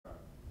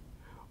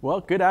Well,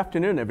 good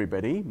afternoon,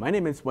 everybody. My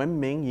name is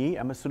Wenming Yi.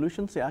 I'm a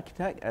solutions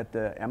architect at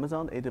the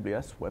Amazon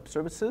AWS Web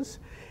Services.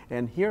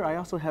 And here I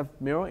also have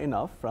Miro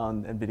Enough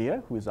from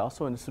NVIDIA, who is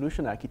also a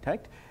solution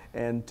architect.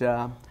 And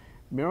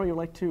Miro, you'd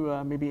like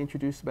to maybe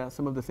introduce about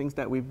some of the things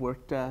that we've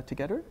worked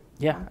together?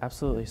 Yeah,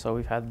 absolutely. So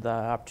we've had the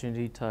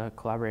opportunity to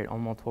collaborate on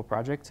multiple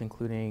projects,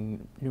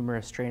 including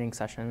numerous training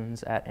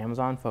sessions at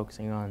Amazon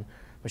focusing on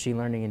machine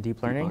learning and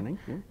deep learning.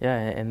 Yeah,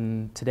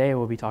 and today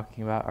we'll be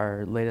talking about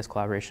our latest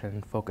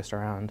collaboration focused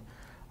around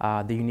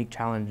the unique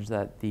challenge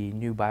that the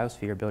new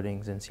biosphere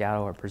buildings in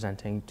Seattle are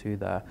presenting to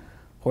the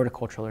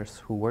horticulturalists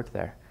who work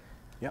there.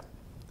 Yep.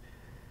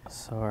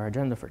 So our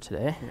agenda for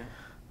today. Yeah.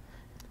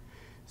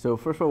 So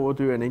first of all, we'll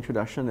do an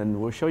introduction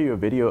and we'll show you a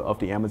video of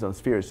the Amazon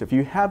spheres. If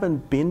you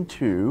haven't been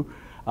to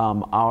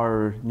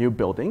our new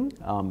building,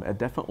 I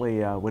definitely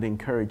would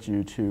encourage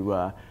you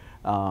to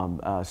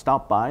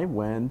stop by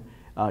when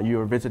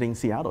you're visiting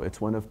Seattle.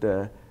 It's one of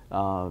the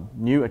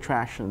new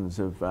attractions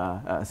of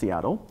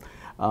Seattle.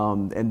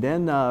 And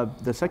then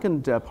the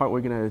second part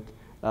we're going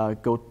to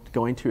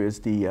go into is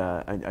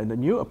a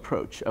new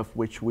approach of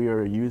which we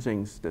are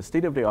using the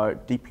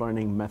state-of-the-art deep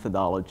learning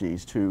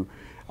methodologies to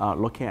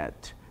look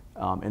at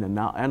and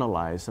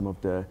analyze some of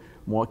the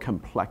more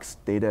complex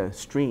data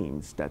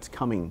streams that's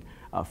coming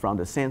from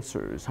the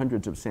sensors,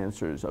 hundreds of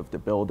sensors of the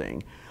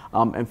building.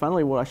 And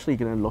finally, we're actually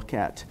going to look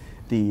at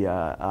the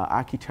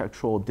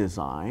architectural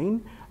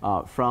design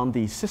from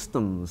the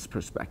systems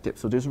perspective.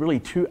 So there's really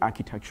two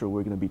architecture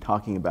we're going to be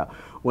talking about.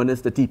 One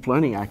is the deep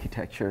learning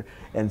architecture,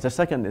 and the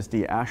second is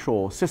the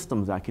actual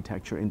systems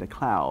architecture in the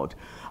cloud.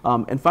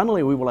 And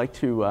finally, we would like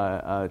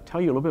to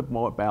tell you a little bit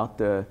more about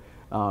the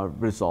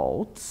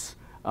results,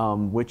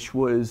 which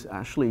was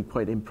actually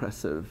quite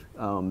impressive.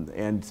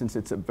 And since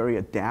it's a very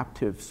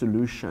adaptive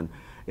solution,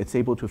 it's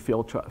able to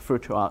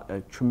filter out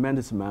a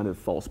tremendous amount of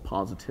false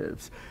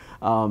positives.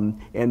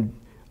 And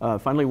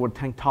finally, we'll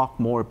talk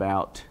more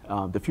about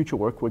the future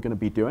work we're going to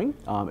be doing,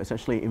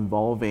 essentially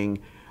involving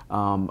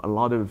a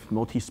lot of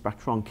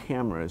multi-spectrum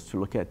cameras to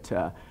look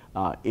at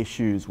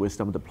issues with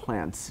some of the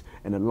plants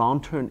and the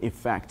long-term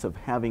effects of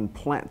having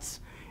plants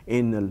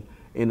in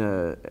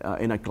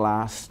a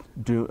glass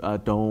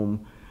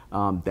dome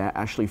that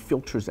actually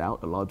filters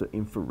out a lot of the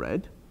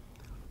infrared.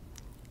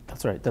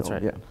 That's right, that's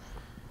right. Yeah.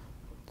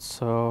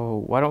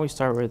 So why don't we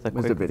start with a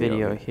quick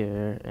video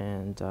here,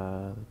 and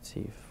let's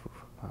see if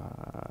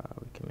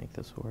we can make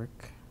this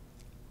work.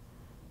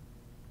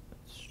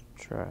 Let's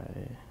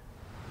try.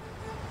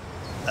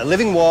 A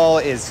living wall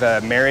is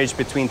a marriage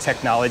between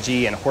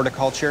technology and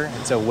horticulture.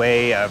 It's a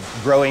way of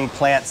growing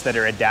plants that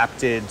are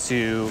adapted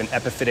to an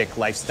epiphytic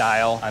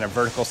lifestyle on a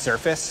vertical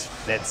surface.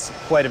 It's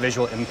quite a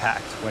visual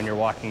impact when you're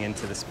walking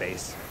into the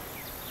space.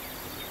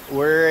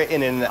 We're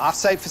in an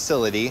off-site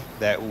facility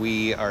that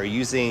we are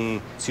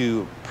using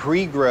to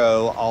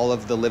pre-grow all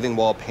of the living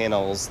wall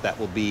panels that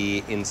will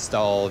be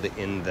installed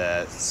in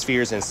the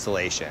spheres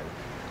installation.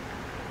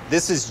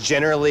 This is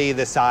generally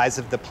the size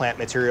of the plant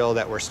material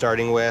that we're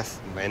starting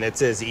with, and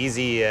it's as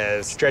easy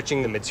as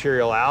stretching the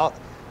material out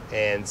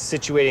and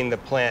situating the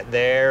plant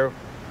there.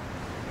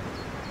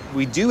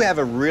 We do have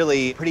a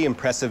really pretty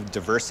impressive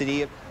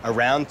diversity,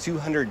 around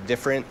 200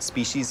 different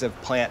species of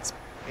plants,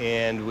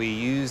 and we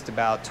used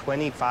about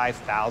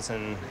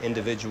 25,000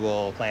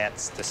 individual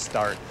plants to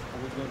start.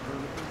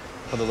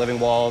 For the living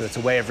wall, it's a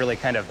way of really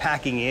kind of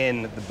packing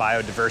in the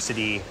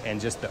biodiversity and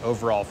just the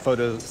overall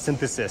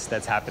photosynthesis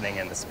that's happening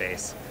in the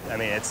space. I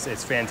mean,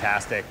 it's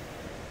fantastic.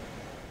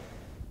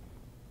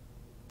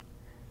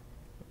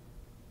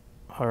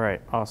 All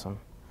right, awesome.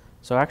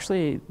 So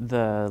actually,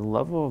 the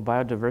level of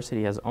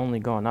biodiversity has only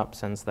gone up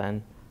since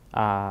then.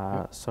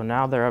 So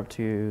now they're up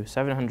to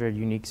 700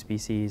 unique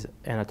species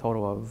and a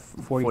total of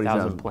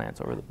 40,000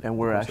 plants over the. And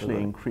we're actually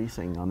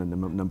increasing on the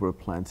number of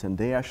plants. And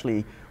they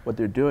actually, what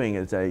they're doing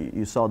is,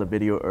 you saw the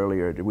video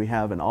earlier, we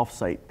have an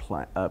off-site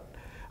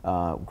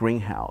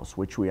greenhouse,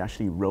 which we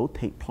actually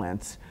rotate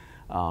plants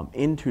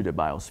into the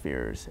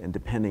biospheres, and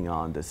depending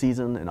on the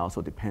season, and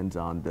also depends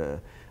on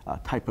the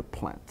type of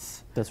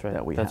plants. That's right.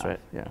 That we have. That's right.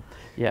 Yeah.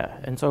 Yeah.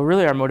 And so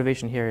really, our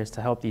motivation here is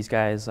to help these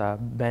guys,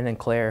 Ben and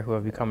Claire, who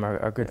have become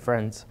our good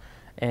friends,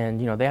 and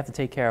they have to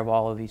take care of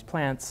all of these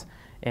plants,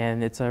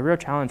 and it's a real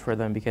challenge for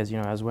them because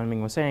as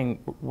Wenming was saying,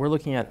 we're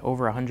looking at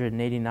over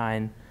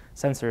 189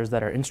 sensors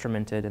that are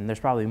instrumented, and there's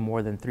probably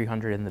more than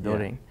 300 in the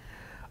building.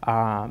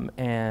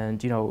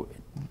 And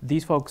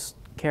these folks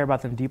care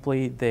about them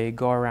deeply. They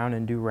go around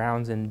and do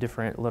rounds in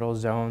different little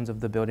zones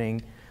of the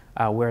building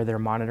where they're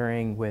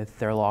monitoring with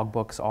their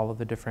logbooks all of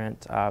the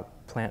different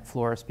plant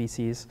flora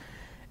species.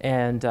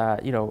 And I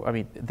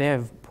mean, they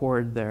have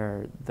poured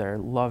their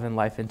love and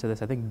life into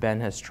this. I think Ben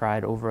has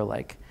tried over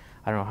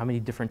I don't know how many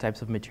different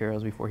types of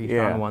materials before he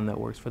found one that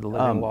works for the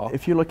living wall.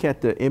 If you look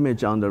at the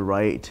image on the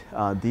right,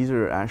 these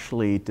are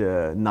actually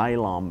the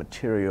nylon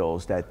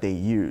materials that they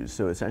use.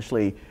 So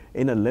essentially,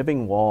 in a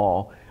living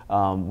wall,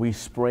 we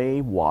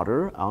spray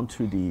water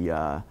onto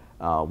the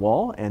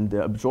wall, and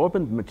the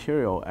absorbent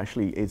material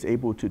actually is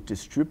able to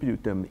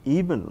distribute them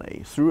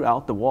evenly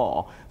throughout the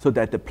wall so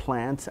that the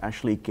plants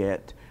actually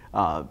get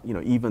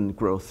even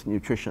growth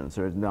nutrition.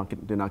 So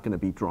they're not going to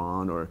be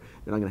drawn, or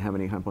they're not going to have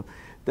any harmful.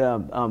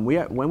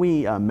 When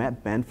we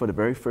met Ben for the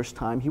very first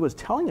time, he was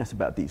telling us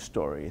about these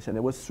stories, and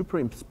it was super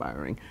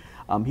inspiring.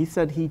 He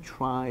said he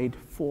tried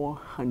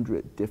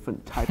 400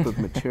 different type of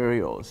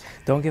materials.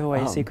 Don't give away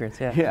your secrets.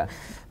 Yeah. Yeah.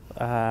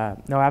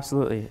 No,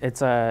 absolutely.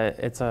 It's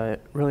a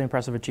really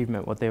impressive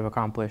achievement what they've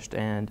accomplished,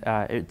 and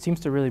it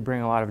seems to really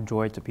bring a lot of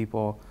joy to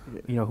people,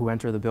 who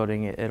enter the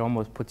building. It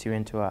almost puts you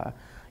into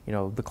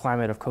the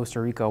climate of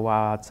Costa Rica,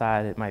 while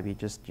outside it might be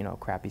just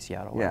crappy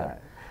Seattle weather.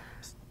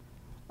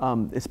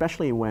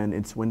 Especially when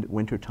it's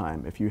winter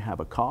time. If you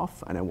have a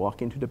cough and I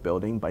walk into the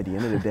building, by the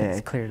end of the day,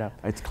 it's cleared up.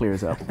 It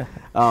clears up.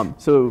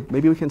 So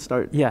maybe we can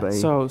start. Yeah.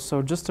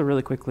 So just to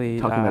really quickly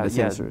talking about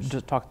the sensors.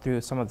 Just talk through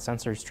some of the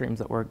sensor streams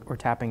that we're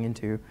tapping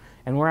into,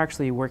 and we're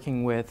actually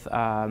working with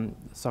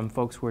some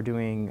folks who are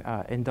doing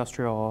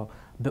industrial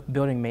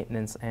building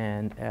maintenance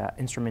and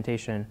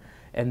instrumentation,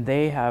 and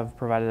they have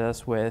provided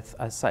us with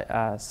a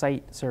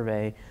site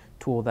survey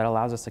tool that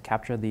allows us to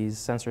capture these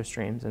sensor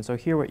streams. And so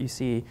here what you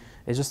see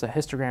is just a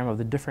histogram of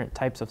the different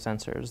types of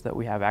sensors that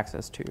we have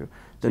access to.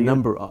 The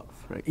number of,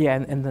 right? Yeah,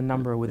 and the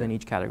number within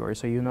each category.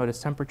 So you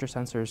notice temperature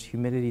sensors,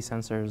 humidity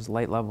sensors,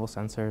 light level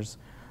sensors,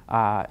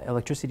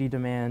 electricity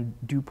demand,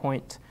 dew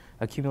point,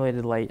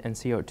 accumulated light, and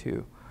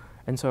CO2.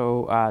 And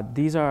so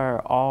these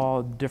are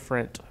all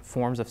different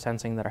forms of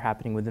sensing that are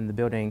happening within the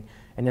building.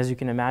 And as you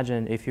can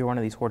imagine, if you're one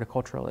of these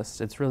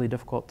horticulturalists, it's really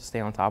difficult to stay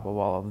on top of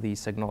all of these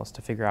signals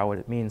to figure out what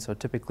it means. So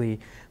typically,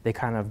 they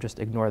kind of just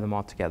ignore them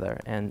altogether,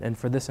 and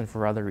for this and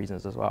for other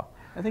reasons as well.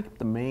 I think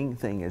the main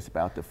thing is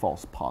about the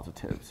false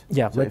positives.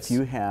 Yeah. So if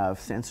you have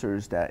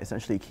sensors that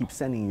essentially keep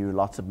sending you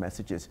lots of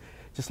messages,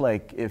 just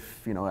like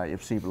if I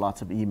receive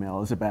lots of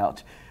emails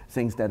about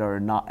things that are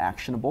not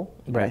actionable.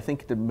 Right. I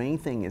think the main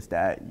thing is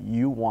that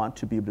you want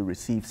to be able to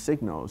receive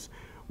signals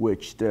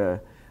which the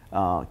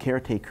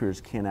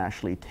caretakers can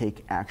actually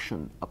take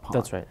action upon.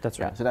 That's right. That's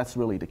right. So that's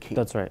really the key.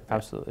 That's right.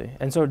 Absolutely.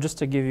 And so just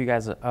to give you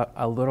guys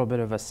a little bit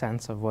of a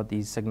sense of what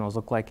these signals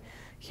look like,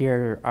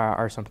 here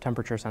are some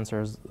temperature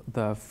sensors.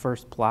 The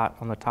first plot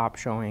on the top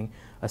showing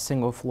a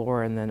single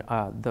floor, and then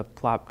the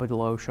plot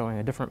below showing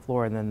a different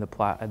floor, and then the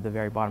plot at the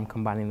very bottom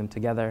combining them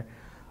together.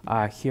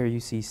 Here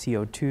you see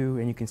CO2,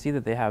 and you can see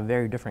that they have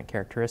very different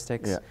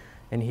characteristics. Yeah.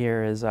 And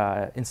here is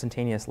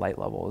instantaneous light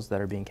levels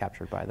that are being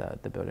captured by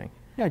the building.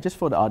 Yeah, just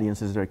for the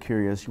audiences that are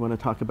curious, you want to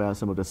talk about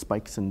some of the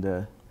spikes in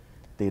the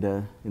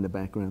data in the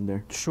background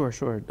there? Sure.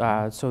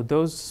 So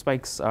those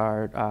spikes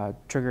are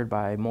triggered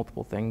by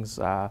multiple things.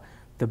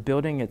 The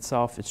building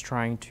itself is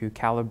trying to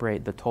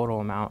calibrate the total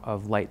amount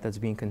of light that's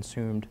being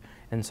consumed,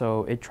 and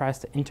so it tries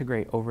to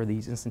integrate over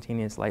these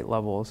instantaneous light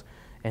levels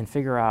and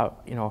figure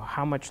out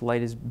how much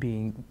light is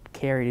being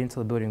carried into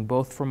the building,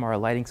 both from our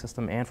lighting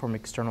system and from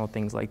external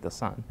things like the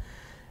sun.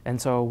 And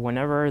so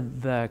whenever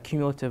the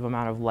cumulative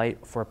amount of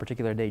light for a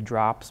particular day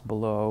drops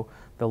below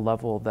the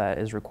level that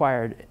is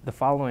required, the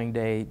following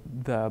day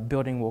the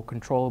building will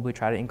controllably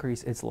try to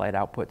increase its light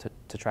output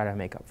to try to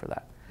make up for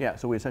that. Yeah,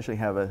 so we essentially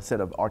have a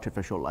set of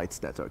artificial lights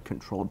that are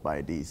controlled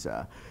by these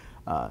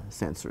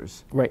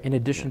sensors. Right, in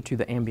addition to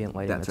the ambient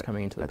lighting that's right.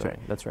 coming into the building.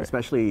 That's right.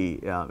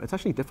 Especially, it's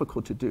actually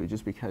difficult to do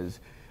just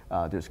because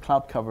there's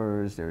cloud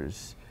covers,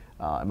 there's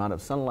amount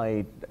of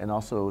sunlight, and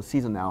also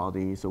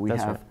seasonality. So we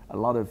have a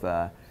lot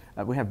of,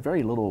 we have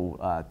very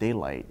little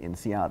daylight in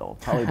Seattle,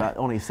 probably about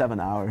only 7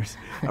 hours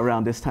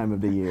around this time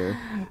of the year.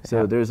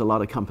 So there's a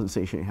lot of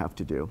compensation you have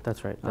to do.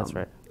 That's right, that's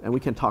right. And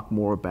we can talk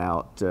more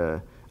about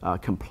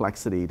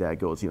complexity that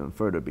goes even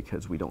further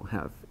because we don't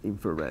have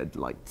infrared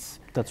lights.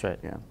 That's right.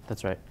 Yeah.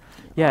 That's right.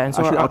 Yeah, and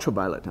so actually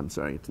ultraviolet. I'm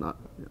sorry, it's not.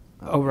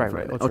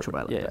 Right.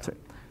 Ultraviolet. Yeah. That's right.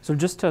 So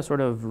just to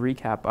sort of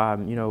recap,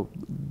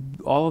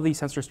 all of these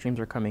sensor streams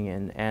are coming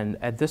in, and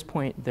at this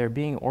point, they're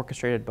being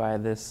orchestrated by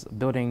this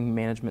building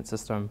management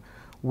system,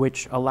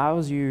 which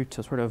allows you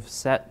to sort of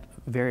set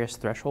various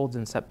thresholds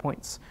and set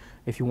points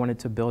if you wanted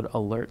to build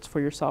alerts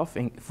for yourself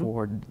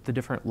for the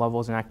different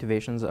levels and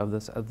activations of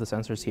the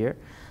sensors here.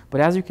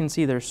 But as you can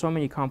see, there's so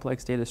many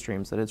complex data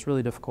streams that it's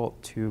really difficult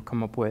to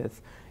come up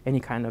with any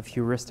kind of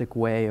heuristic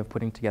way of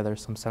putting together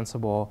some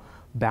sensible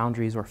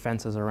boundaries or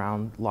fences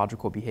around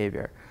logical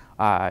behavior.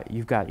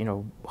 You've got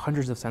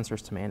hundreds of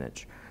sensors to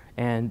manage.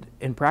 And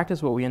in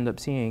practice, what we end up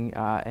seeing,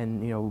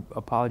 and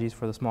apologies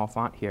for the small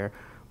font here,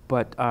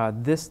 but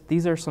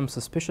these are some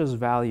suspicious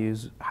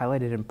values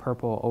highlighted in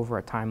purple over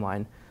a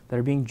timeline that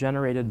are being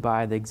generated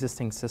by the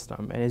existing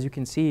system. And as you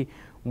can see,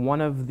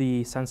 one of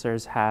the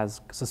sensors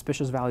has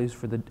suspicious values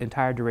for the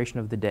entire duration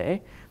of the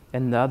day,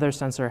 and the other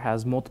sensor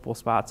has multiple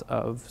spots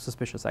of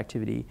suspicious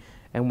activity.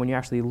 And when you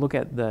actually look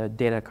at the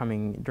data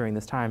coming during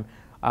this time,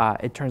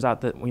 it turns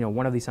out that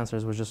one of these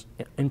sensors was just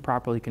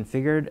improperly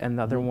configured, and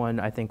the other one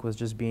I think was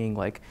just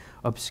being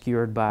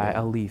obscured by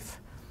a leaf.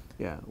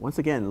 Yeah. Once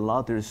again,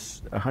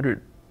 there's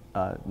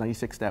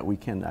 196 that we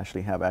can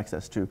actually have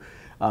access to.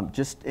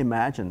 Just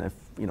imagine if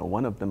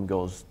one of them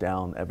goes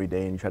down every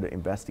day and you try to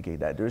investigate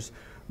that. There's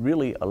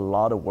really a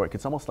lot of work.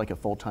 It's almost like a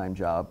full-time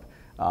job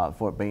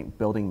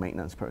building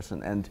maintenance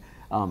person. And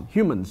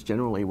humans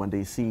generally, when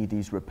they see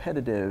these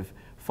repetitive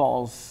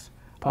false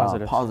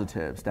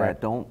positives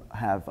that don't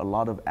have a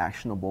lot of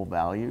actionable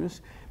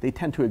values, they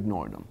tend to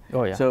ignore them.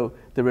 Oh, yeah. So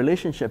the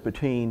relationship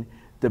between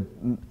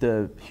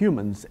the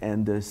humans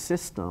and the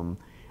system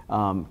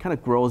kind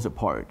of grows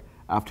apart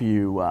after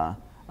you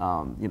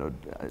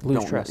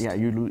lose trust. Yeah,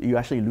 you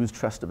actually lose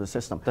trust of the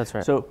system. That's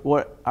right. So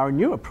what our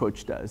new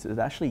approach does is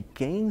actually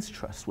gains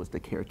trust with the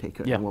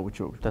caretaker. Yeah, and what we'll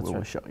show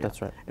you.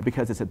 That's right.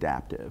 Because it's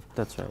adaptive.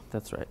 That's right.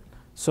 That's right.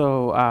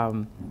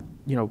 So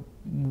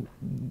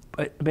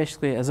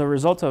basically, as a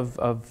result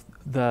of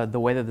the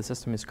way that the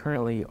system is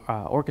currently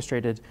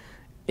orchestrated,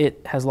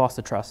 it has lost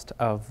the trust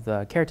of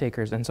the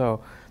caretakers. And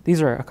so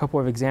these are a couple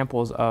of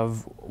examples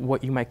of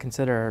what you might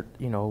consider,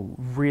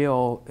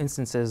 real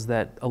instances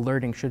that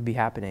alerting should be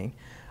happening,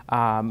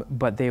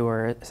 but they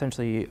were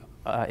essentially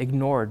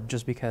ignored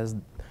just because,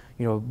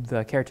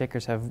 the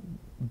caretakers have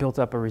built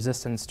up a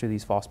resistance to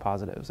these false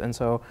positives. And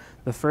so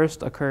the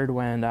first occurred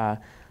when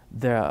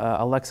the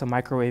Alexa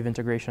microwave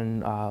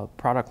integration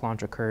product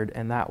launch occurred,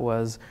 and that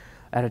was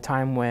at a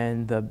time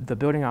when the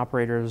building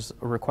operators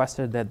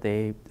requested that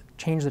they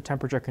change the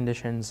temperature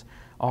conditions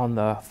on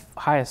the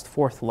highest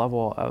fourth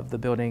level of the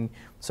building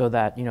so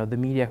that the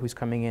media who's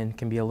coming in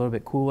can be a little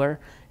bit cooler.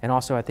 And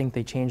also I think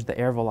they changed the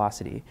air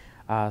velocity.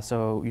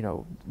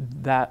 So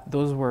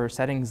those were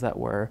settings that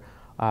were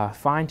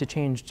fine to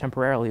change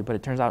temporarily, but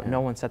it turns out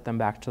no one set them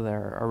back to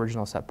their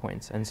original set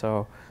points. And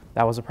so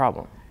that was a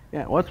problem.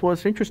 Yeah,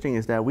 what's interesting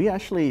is that we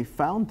actually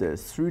found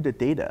this through the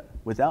data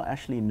without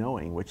actually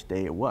knowing which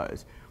day it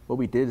was. What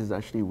we did is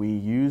actually we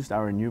used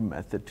our new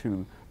method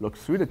to look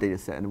through the data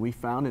set, and we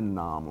found an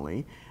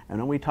anomaly. And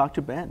then we talked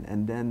to Ben,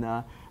 and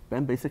then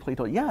Ben basically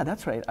told, yeah,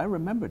 that's right, I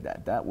remember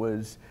that. That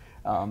was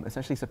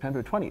essentially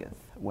September 20th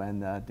when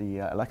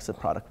the Alexa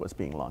product was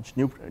being launched.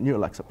 New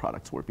Alexa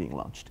products were being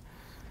launched.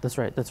 That's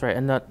right, that's right.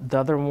 And the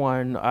other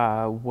one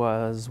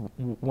was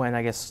when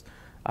I guess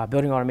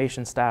building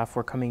automation staff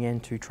were coming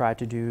in to try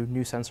to do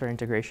new sensor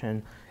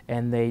integration,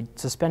 and they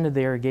suspended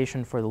the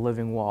irrigation for the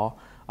living wall,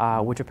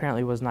 which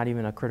apparently was not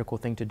even a critical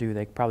thing to do.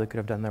 They probably could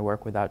have done their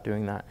work without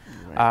doing that.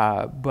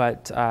 Right.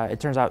 But it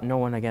turns out no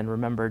one, again,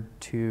 remembered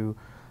to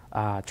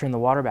turn the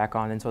water back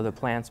on, and so the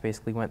plants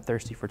basically went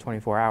thirsty for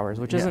 24 hours,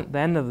 which isn't the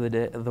end of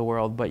the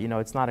world, but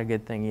it's not a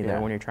good thing either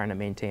when you're trying to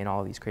maintain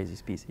all these crazy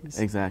species.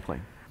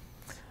 Exactly.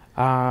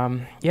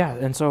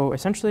 And so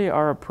essentially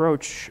our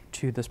approach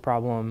to this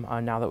problem,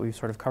 now that we've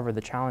sort of covered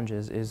the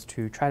challenges, is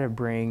to try to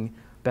bring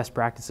best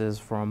practices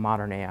from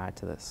modern AI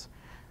to this.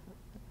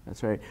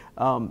 That's right.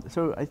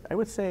 So I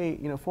would say,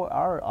 for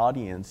our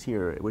audience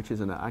here, which is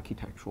an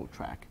architectural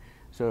track,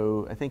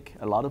 so I think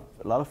a lot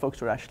of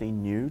folks are actually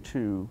new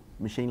to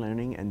machine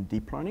learning and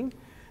deep learning.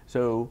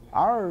 So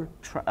our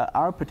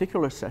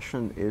particular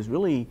session is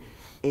really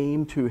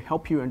aimed to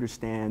help you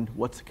understand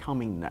what's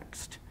coming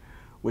next,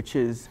 which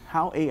is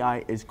how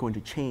AI is going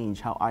to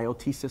change how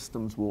IoT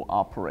systems will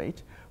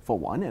operate, for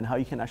one, and how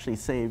you can actually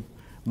save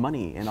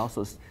money and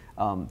also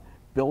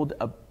build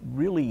a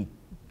really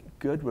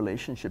good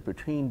relationship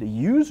between the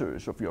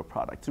users of your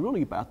product. It's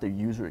really about the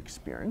user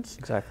experience.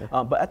 Exactly.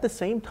 But at the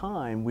same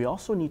time, we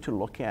also need to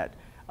look at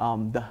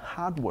the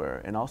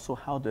hardware and also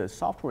how the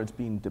software is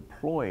being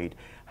deployed.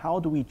 How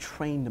do we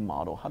train the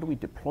model? How do we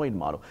deploy the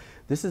model?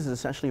 This is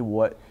essentially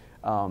what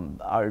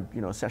our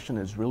session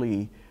is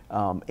really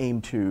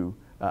aimed to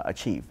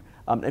achieve.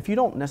 If you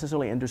don't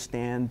necessarily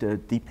understand the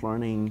deep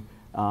learning,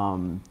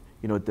 the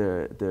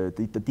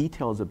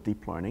details of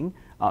deep learning,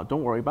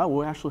 don't worry about it.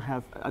 We'll actually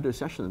have other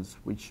sessions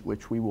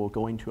which we will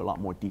go into a lot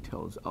more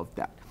details of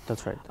that.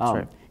 That's right. That's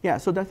right. Yeah.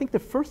 So I think the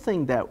first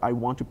thing that I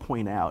want to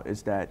point out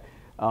is that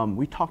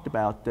we talked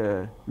about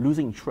the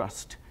losing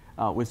trust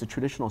with the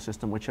traditional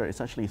system, which are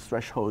essentially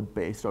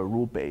threshold-based or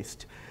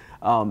rule-based.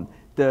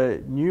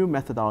 The new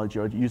methodology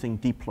or using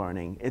deep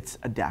learning, it's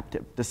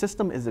adaptive. The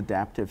system is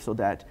adaptive so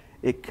that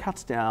it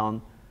cuts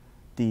down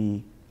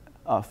the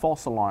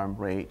false alarm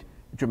rate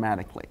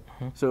dramatically.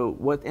 Mm-hmm. So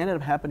what ended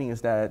up happening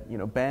is that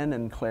Ben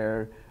and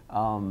Claire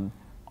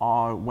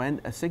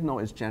when a signal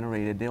is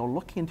generated, they'll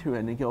look into it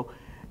and they go,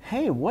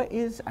 hey, what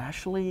is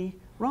actually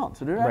wrong?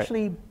 So they're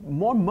actually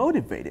more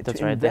motivated to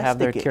investigate. They have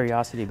their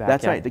curiosity back.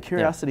 That's right. The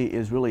curiosity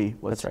is really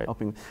what's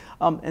helping.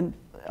 And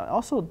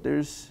also,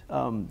 there's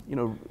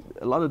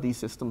a lot of these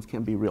systems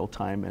can be real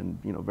time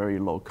and very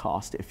low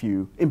cost if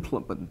you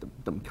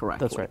implement them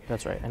correctly. That's right.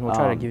 That's right. And we'll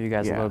try to give you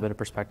guys a little bit of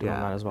perspective on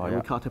that as well.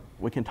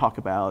 We can talk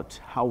about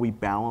how we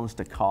balance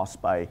the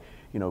cost by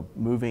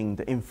moving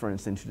the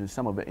inference into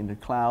some of it in the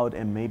cloud,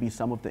 and maybe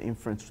some of the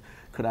inference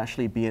could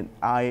actually be in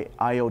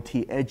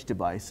IoT edge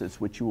devices,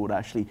 which you would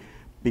actually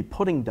be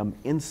putting them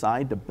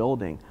inside the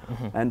building.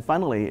 Mm-hmm. And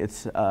finally,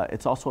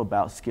 it's also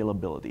about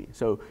scalability.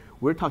 So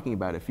we're talking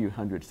about a few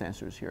hundred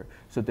sensors here.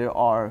 So there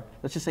are,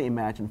 let's just say,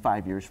 imagine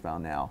 5 years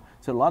from now.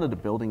 So a lot of the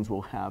buildings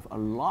will have a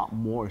lot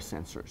more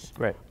sensors,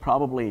 right?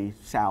 Probably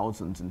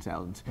thousands and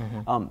thousands.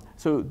 Mm-hmm.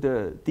 So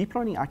the deep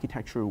learning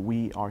architecture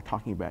we are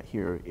talking about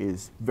here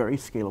is very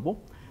scalable,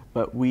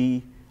 but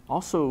we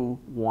also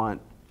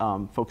want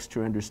folks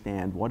to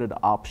understand what are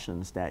the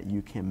options that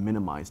you can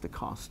minimize the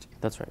cost.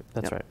 That's right.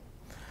 That's Yep. right.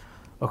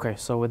 Okay,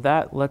 so with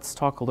that, let's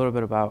talk a little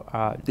bit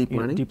about Deep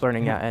learning? deep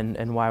learning, yeah,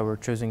 and why we're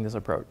choosing this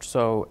approach.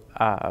 So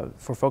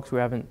for folks who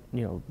haven't,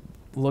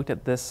 looked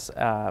at this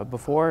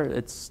before,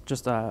 it's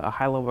just a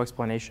high-level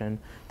explanation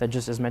that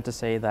just is meant to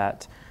say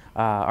that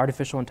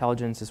artificial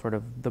intelligence is sort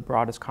of the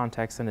broadest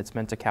context, and it's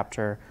meant to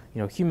capture,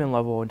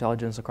 human-level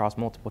intelligence across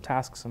multiple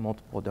tasks and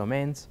multiple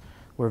domains.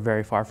 We're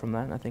very far from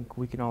that, I think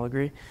we can all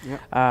agree.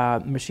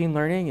 Yep. Machine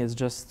learning is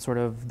just sort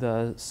of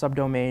the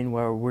subdomain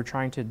where we're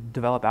trying to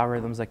develop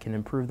algorithms that can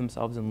improve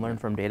themselves and learn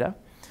from data.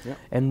 Yep.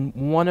 And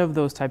one of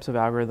those types of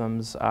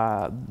algorithms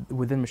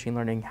within machine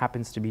learning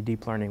happens to be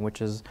deep learning,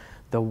 which is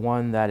the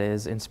one that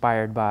is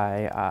inspired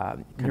by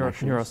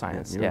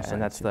neuroscience. Yeah,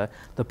 and that's the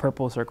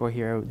purple circle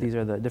here. Yep. These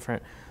are the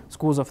different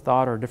schools of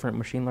thought or different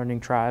machine learning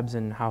tribes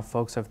and how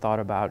folks have thought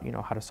about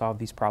how to solve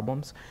these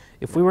problems.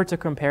 If we were to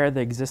compare the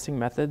existing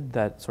method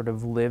that sort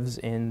of lives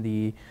in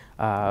the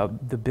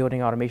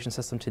building automation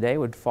system today,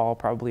 would fall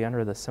probably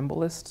under the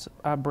symbolist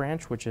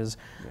branch, which is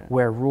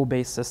where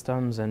rule-based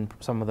systems and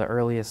some of the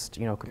earliest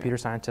computer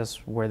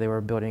scientists, where they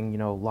were building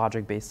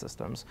logic-based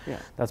systems. Yeah.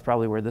 That's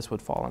probably where this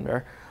would fall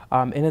under.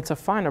 And it's a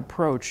fine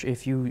approach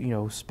if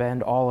you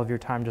spend all of your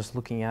time just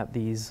looking at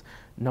these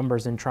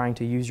numbers and trying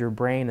to use your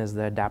brain as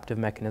the adaptive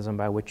mechanism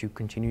by which you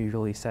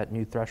continually set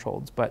new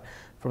thresholds. But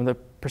from the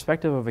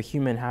perspective of a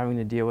human having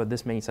to deal with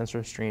this many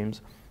sensor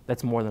streams,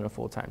 that's more than a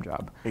full-time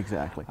job.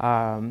 Exactly.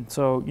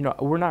 So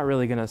we're not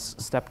really going to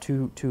step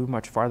too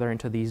much farther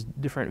into these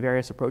different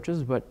various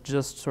approaches, but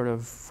just sort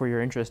of for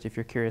your interest, if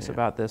you're curious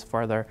about this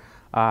farther,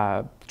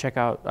 check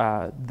out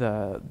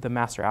the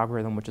Master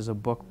Algorithm, which is a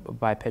book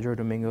by Pedro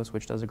Domingos,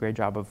 which does a great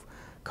job of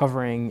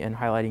covering and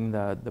highlighting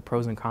the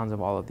pros and cons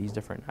of all of these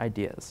different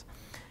ideas.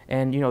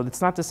 And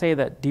it's not to say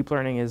that deep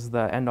learning is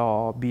the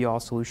end-all,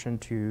 be-all solution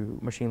to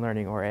machine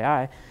learning or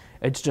AI.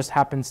 It just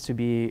happens to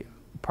be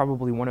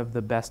probably one of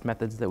the best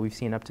methods that we've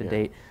seen up to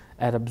date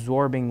at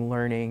absorbing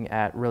learning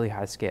at really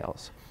high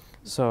scales.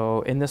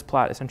 So in this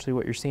plot, essentially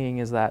what you're seeing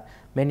is that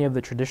many of the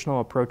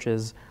traditional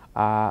approaches,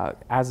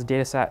 as the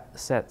data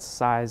set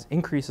size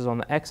increases on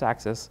the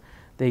x-axis,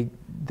 they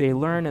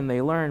learn and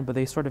they learn, but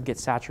they sort of get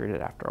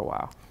saturated after a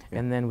while.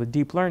 And then with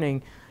deep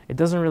learning, it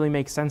doesn't really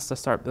make sense to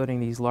start building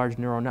these large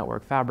neural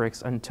network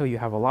fabrics until you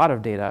have a lot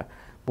of data,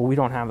 but we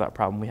don't have that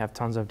problem. We have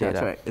tons of data.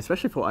 That's right,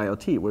 especially for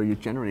IoT, where you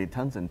generate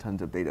tons and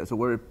tons of data.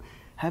 So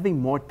having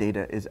more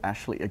data is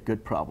actually a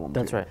good problem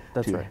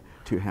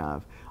to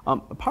have.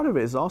 Part of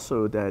it is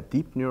also that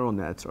deep neural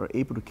nets are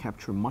able to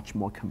capture much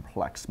more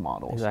complex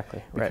models.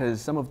 Exactly, because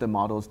some of the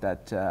models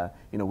that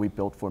we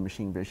built for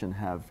machine vision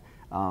have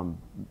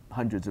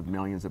hundreds of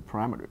millions of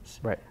parameters,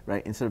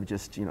 right? Instead of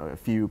just a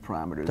few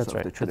parameters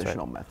of the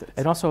traditional methods.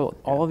 And also,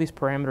 all of these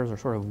parameters are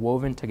sort of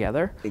woven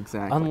together.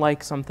 Exactly.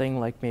 Unlike something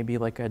like maybe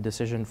like a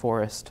decision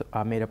forest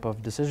made up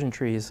of decision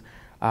trees,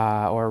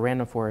 or a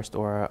random forest,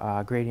 or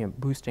a gradient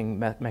boosting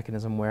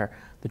mechanism where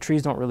the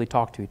trees don't really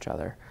talk to each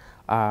other,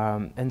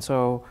 and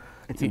so.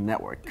 It's a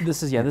network.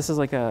 This is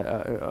like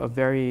a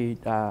very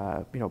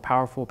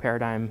powerful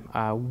paradigm.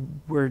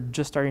 We're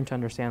just starting to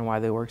understand why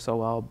they work so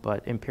well,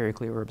 but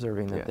empirically we're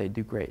observing that they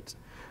do great.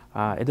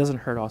 It doesn't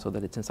hurt also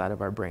that it's inside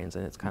of our brains,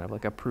 and it's kind of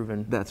like a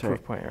proven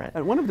proof point, right?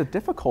 And one of the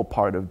difficult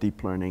part of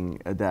deep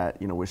learning that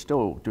we're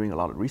still doing a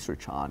lot of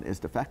research on is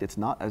the fact it's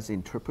not as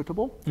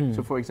interpretable.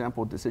 So for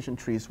example, decision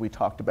trees we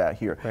talked about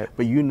here,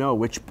 but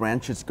which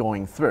branch it's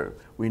going through.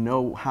 We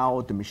know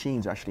how the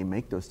machines actually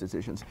make those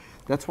decisions.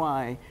 That's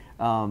why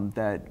when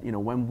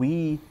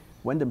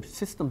the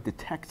system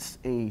detects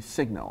a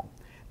signal,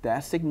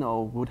 that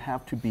signal would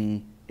have to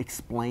be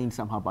explained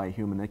somehow by a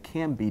human. It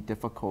can be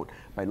difficult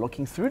by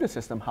looking through the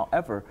system.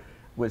 However,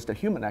 with the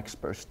human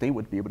experts, they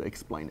would be able to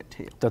explain it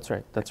to you. That's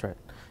right. That's right.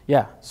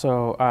 Yeah.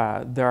 So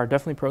there are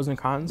definitely pros and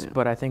cons,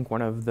 but I think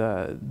one of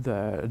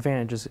the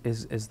advantages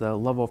is the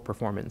level of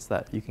performance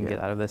that you can get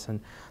out of this, and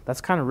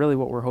that's kind of really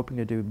what we're hoping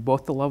to do.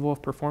 Both the level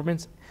of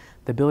performance,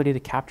 the ability to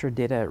capture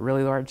data at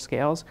really large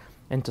scales,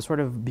 and to sort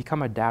of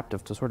become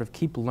adaptive, to sort of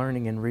keep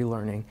learning and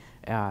relearning,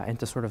 and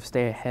to sort of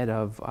stay ahead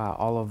of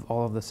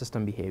all of the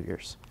system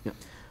behaviors. Yep.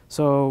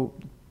 So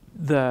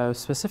the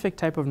specific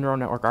type of neural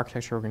network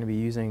architecture we're going to be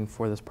using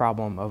for this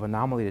problem of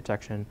anomaly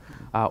detection,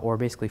 or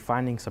basically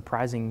finding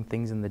surprising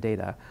things in the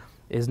data,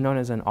 is known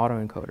as an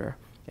autoencoder.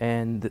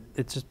 And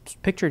it's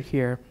just pictured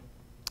here,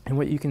 and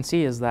what you can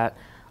see is that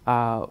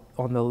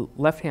on the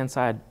left-hand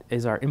side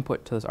is our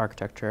input to this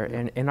architecture,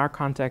 and in our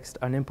context,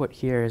 an input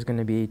here is going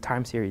to be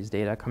time series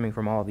data coming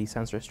from all of these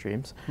sensor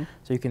streams.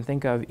 So you can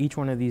think of each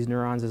one of these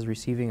neurons as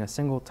receiving a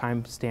single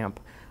timestamp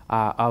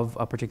of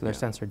a particular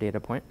sensor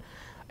data point.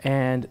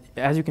 And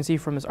as you can see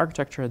from this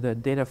architecture, the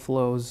data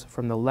flows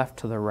from the left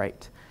to the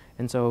right.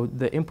 And so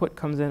the input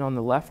comes in on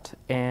the left,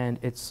 and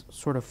it's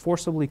sort of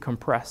forcibly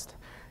compressed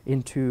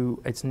into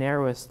its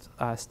narrowest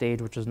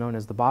stage, which is known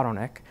as the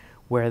bottleneck,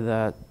 where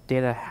the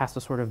data has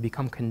to sort of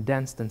become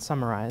condensed and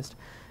summarized.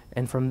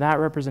 And from that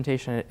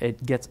representation,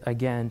 it gets,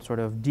 again, sort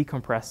of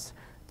decompressed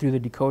through the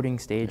decoding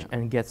stage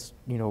and gets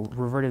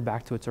reverted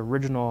back to its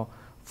original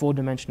full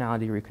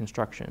dimensionality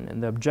reconstruction.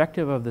 And the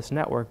objective of this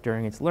network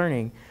during its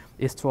learning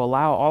is to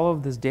allow all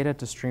of this data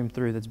to stream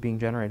through that's being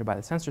generated by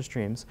the sensor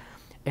streams,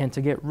 and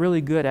to get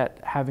really good at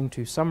having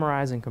to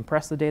summarize and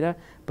compress the data,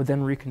 but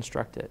then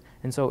reconstruct it.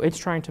 And so it's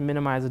trying to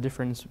minimize the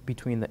difference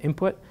between the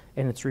input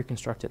and its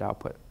reconstructed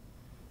output.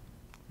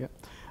 Yeah,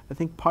 I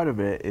think part of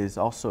it is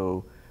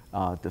also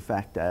the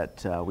fact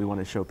that we want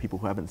to show people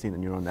who haven't seen a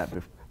neural net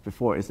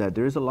before is that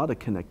there is a lot of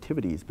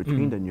connectivities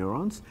between the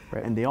neurons,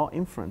 Right. and they all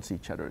influence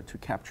each other to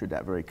capture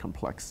that very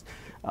complex,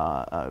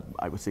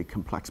 I would say,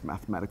 complex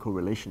mathematical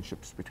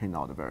relationships between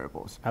all the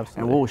variables.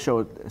 Absolutely. And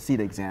we'll see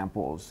the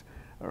examples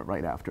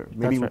right after.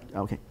 Maybe That's right.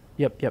 Okay.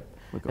 Yep.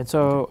 We'll go. And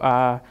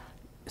so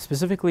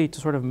specifically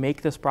to sort of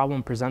make this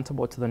problem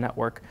presentable to the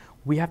network,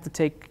 we have to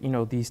take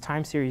these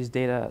time series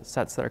data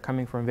sets that are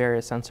coming from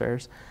various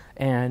sensors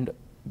and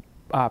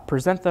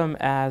present them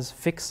as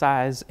fixed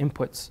size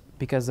inputs,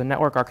 because the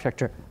network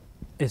architecture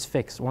is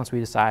fixed once we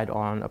decide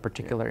on a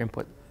particular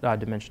input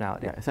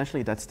dimensionality. Yeah,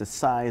 essentially that's the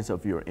size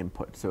of your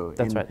input. So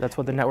That's right. That's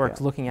what the network's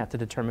yeah. looking at to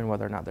determine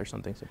whether or not there's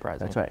something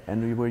surprising. That's right,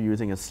 and we were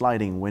using a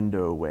sliding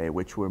window way,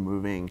 which we're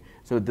moving.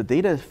 So the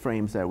data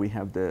frames that we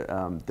have,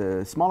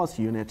 the smallest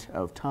unit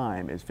of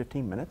time is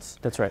 15 minutes.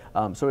 That's right.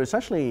 So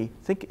essentially,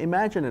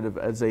 imagine it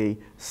as a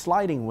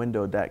sliding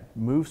window that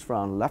moves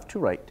from left to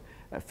right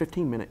at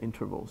 15-minute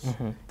intervals.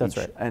 That's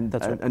right. And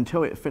That's right.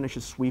 until it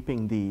finishes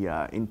sweeping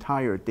the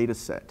entire data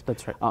set.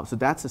 That's right. So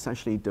that's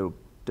essentially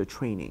the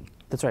training.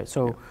 That's right.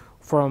 So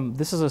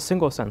this is a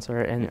single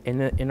sensor, and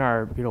in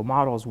our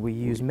models we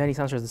use many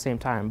sensors at the same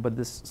time. But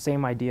this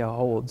same idea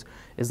holds,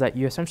 is that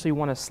you essentially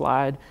want to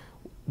slide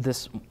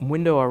this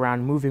window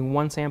around, moving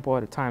one sample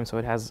at a time, so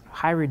it has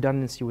high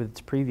redundancy with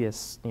its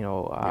previous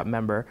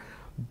member.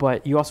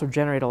 But you also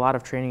generate a lot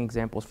of training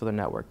examples for the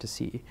network to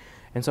see.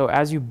 And so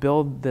as you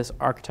build this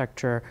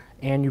architecture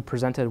and you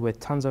present it with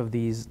tons of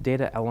these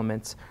data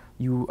elements,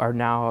 you are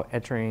now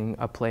entering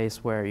a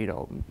place where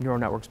neural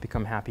networks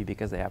become happy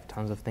because they have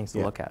tons of things to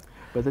look at.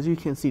 But as you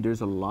can see,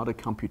 there's a lot of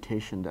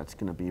computation that's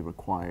going to be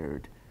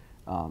required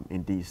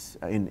in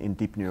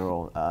deep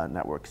neural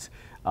networks.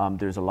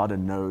 There's a lot of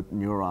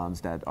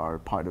neurons that are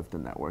part of the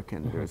network,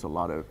 and there's a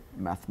lot of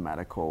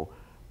mathematical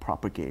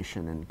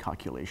propagation and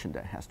calculation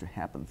that has to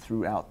happen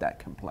throughout that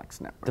complex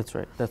network.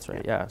 That's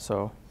right, yeah.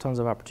 So tons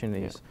of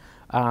opportunities.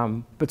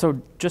 But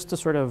so just to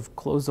sort of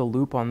close the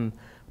loop on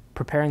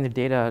preparing the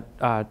data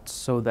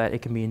so that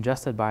it can be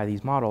ingested by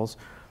these models,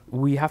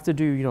 we have to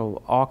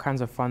do all kinds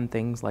of fun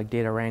things like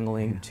data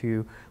wrangling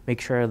to make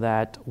sure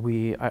that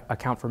we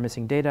account for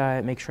missing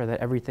data, make sure that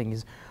everything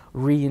is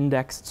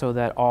re-indexed so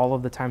that all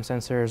of the time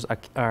sensors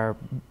are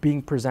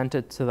being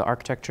presented to the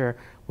architecture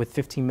with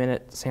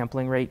 15-minute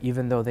sampling rate,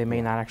 even though they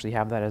may not actually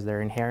have that as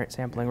their inherent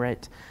sampling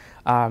rate.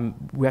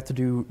 We have to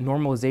do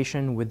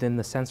normalization within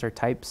the sensor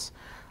types.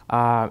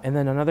 And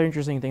then another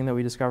interesting thing that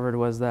we discovered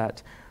was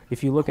that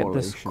if you look at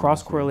this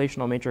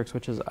cross-correlational matrix,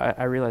 which is,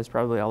 I realize,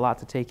 probably a lot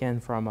to take in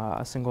from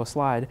a single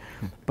slide,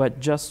 but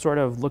just sort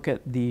of look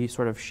at the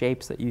sort of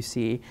shapes that you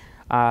see.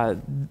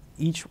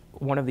 Each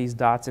one of these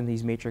dots in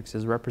these matrices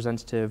is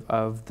representative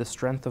of the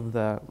strength of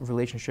the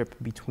relationship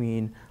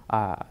between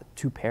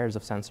two pairs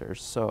of sensors.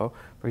 So,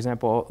 for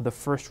example, the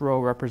first row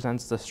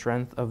represents the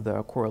strength of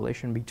the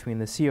correlation between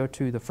the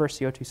CO2, the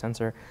first CO2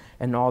 sensor,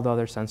 and all the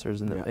other sensors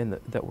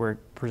that we're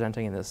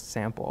presenting in this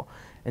sample.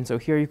 And so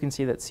here you can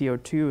see that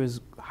CO2 is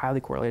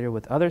highly correlated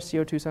with other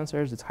CO2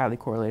 sensors. It's highly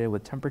correlated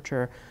with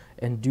temperature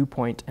and dew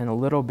point, and a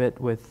little bit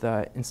with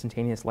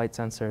instantaneous light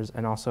sensors,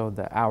 and also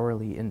the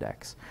hourly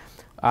index.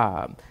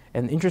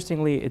 And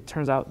interestingly, it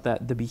turns out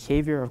that the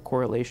behavior of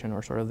correlation,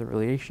 or sort of the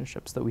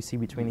relationships that we see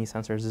between these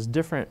sensors, is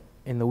different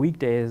in the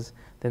weekdays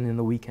than in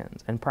the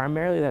weekends. And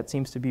primarily that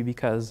seems to be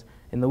because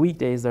in the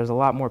weekdays there's a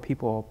lot more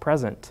people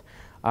present.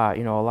 A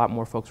lot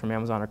more folks from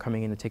Amazon are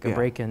coming in to take a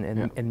break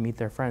and meet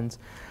their friends.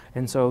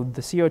 And so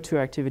the CO2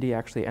 activity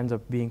actually ends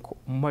up being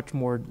much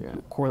more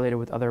correlated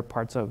with other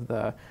parts of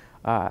the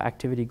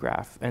activity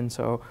graph. And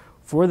so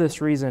for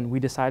this reason, we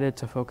decided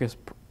to focus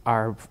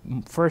our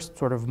first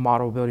sort of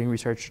model building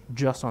research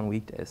just on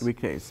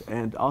weekdays.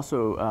 And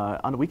also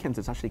on the weekends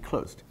it's actually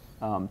closed.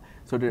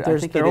 So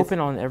they're open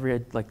on every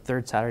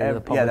third Saturday to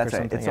the public. Yeah, that's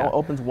or right. something. It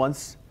opens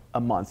once a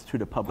month to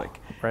the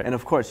public. Right. And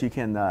of course you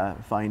can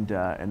find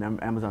an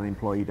Amazon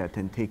employee that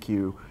can take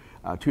you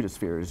to the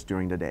spheres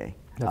during the day.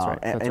 That's right.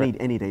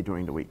 Any day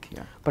during the week.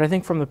 Yeah. But I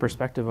think from the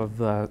perspective of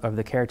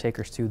the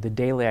caretakers too, the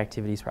daily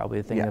activity is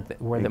probably the thing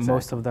where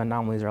most of the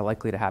anomalies are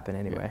likely to happen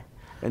anyway.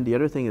 And the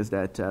other thing is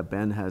that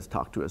Ben has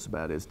talked to us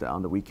about is that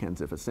on the weekends,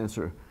 if a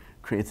sensor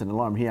creates an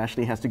alarm, he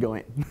actually has to go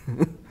in.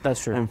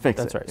 That's true. And fix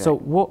it. That's right. Yeah. So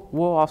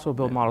we'll also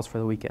build models for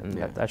the weekend.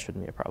 That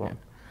shouldn't be a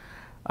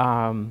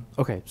problem.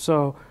 Okay,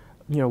 so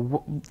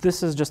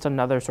this is just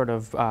another sort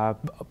of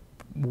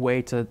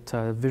way to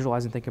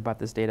visualize and think about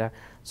this data.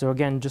 So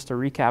again, just to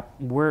recap,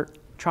 we're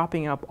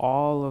chopping up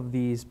all of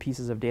these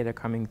pieces of data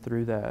coming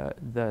through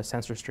the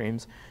sensor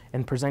streams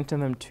and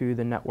presenting them to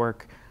the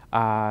network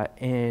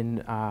in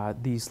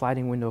the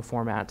sliding window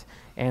format.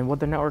 And what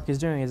the network is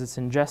doing is it's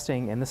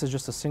ingesting, and this is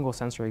just a single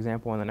sensor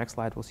example. In the next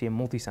slide, we'll see a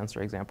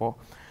multi-sensor example.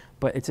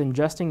 But it's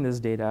ingesting this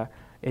data,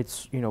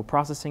 it's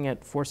processing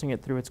it, forcing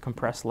it through its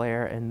compressed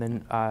layer, and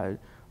then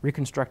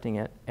reconstructing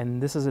it.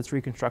 And this is its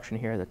reconstruction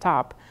here at the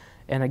top.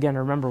 And again,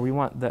 remember, we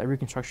want the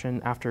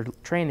reconstruction after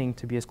training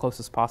to be as close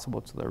as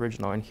possible to the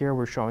original. And here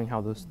we're showing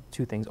how those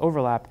two things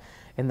overlap.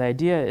 And the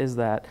idea is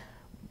that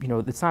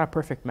it's not a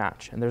perfect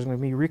match, and there's going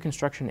to be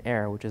reconstruction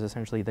error, which is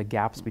essentially the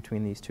gaps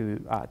between these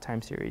two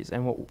time series.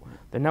 And what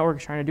the network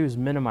is trying to do is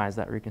minimize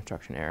that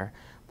reconstruction error.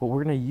 But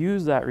we're going to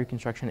use that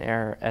reconstruction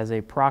error as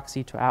a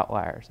proxy to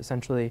outliers.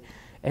 Essentially,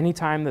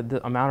 anytime that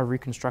the amount of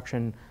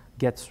reconstruction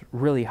gets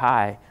really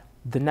high,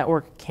 the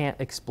network can't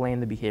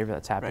explain the behavior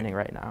that's happening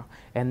right now.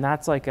 And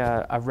that's like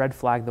a red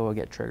flag that will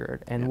get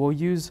triggered. And we'll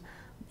use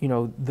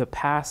the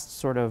past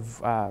sort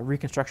of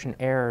reconstruction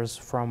errors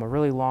from a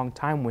really long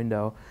time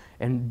window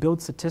and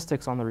build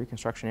statistics on the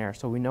reconstruction error.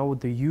 So we know what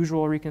the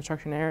usual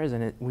reconstruction error is,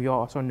 and we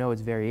also know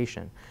its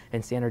variation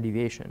and standard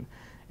deviation.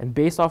 And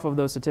based off of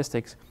those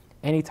statistics,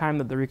 anytime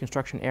that the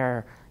reconstruction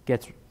error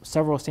gets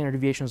several standard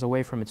deviations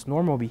away from its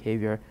normal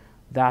behavior,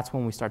 that's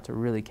when we start to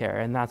really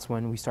care. And that's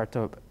when we start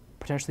to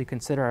potentially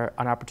consider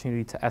an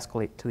opportunity to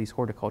escalate to these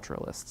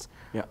horticulturalists.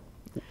 Yeah.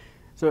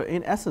 So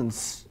in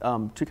essence,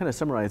 to kind of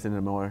summarize in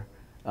a more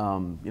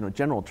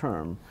general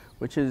term,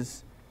 which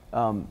is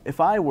if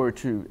I were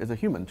to, as a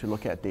human, to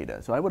look at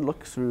data, so I would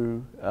look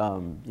through,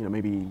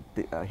 maybe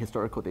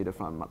historical data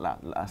from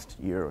last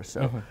year or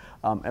so.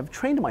 I've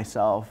trained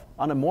myself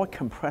on a more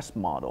compressed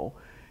model,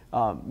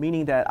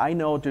 meaning that I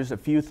know there's a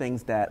few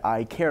things that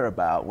I care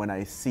about when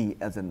I see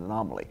as an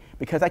anomaly,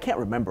 because I can't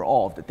remember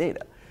all of the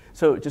data.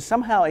 So just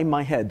somehow in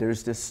my head,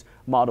 there's this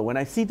model. When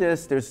I see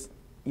this, there's,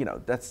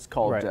 that's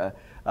called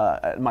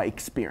my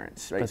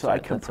experience, right? That's so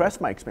right, I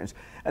compress my experience.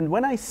 And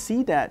when I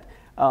see that,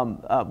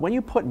 when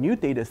you put new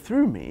data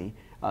through me,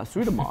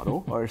 through the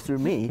model or through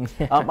me,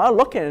 I'll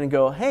look at it and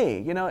go, hey,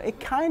 it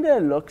kind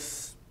of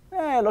looks,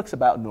 it looks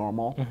about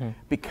normal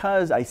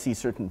because I see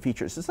certain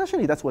features.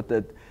 Essentially, that's what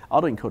the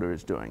autoencoder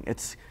is doing.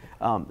 It's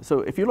so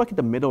if you look at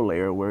the middle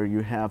layer where you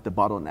have the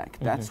bottleneck,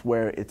 that's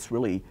where it's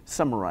really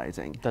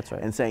summarizing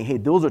and saying, hey,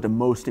 those are the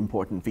most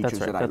important features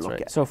that I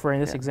look at. So for in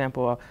this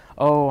example,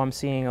 I'm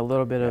seeing a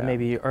little bit of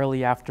maybe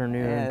early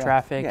afternoon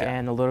traffic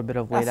and a little bit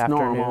of late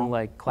afternoon normal.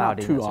 Like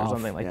cloudiness or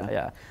something like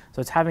that. So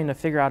it's having to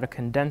figure out a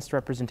condensed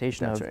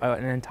representation of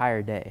an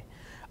entire day.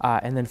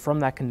 And then from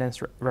that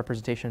condensed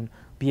representation,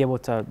 be able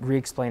to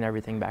re-explain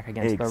everything back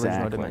against the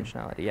original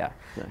dimensionality.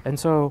 And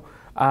so,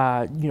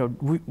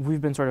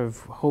 we've been sort of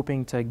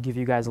hoping to give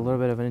you guys a little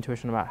bit of an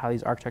intuition about how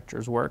these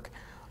architectures work.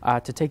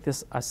 To take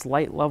this a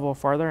slight level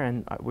farther,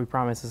 and we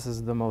promise this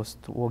is the most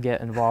we'll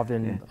get involved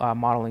in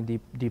modeling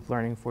deep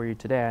learning for you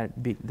today,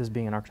 this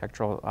being an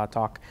architectural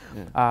talk.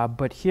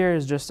 But here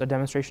is just a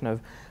demonstration of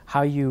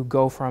how you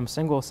go from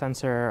single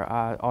sensor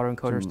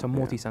autoencoders to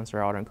multi-sensor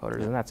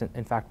autoencoders, and that's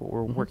in fact what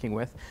we're working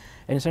with.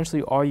 And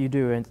essentially all you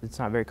do, and it's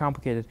not very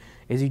complicated,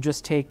 is you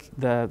just take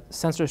the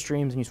sensor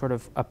streams and you sort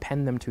of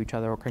append them to each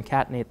other or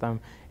concatenate them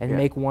and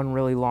make one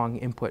really long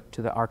input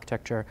to the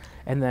architecture.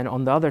 And then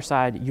on the other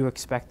side, you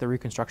expect the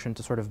reconstruction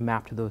to sort of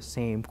map to those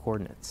same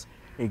coordinates.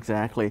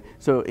 Exactly.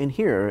 So in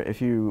here,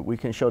 we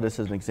can show this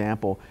as an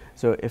example.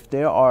 So if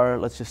there are,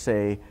 let's just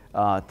say,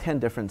 10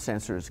 different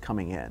sensors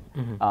coming in,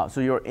 so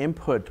your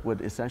input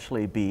would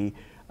essentially be,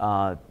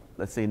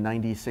 let's say,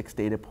 96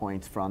 data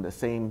points from the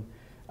same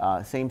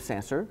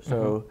sensor.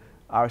 So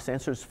our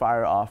sensors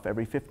fire off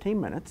every 15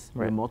 minutes.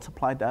 We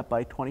multiply that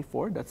by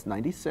 24. That's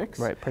 96.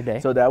 Per day.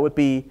 So that would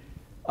be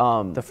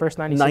the first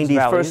 96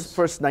 values.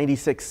 First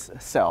 96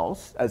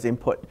 cells as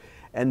input.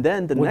 And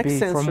then the next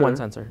sensor, from one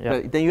sensor,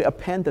 then you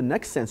append the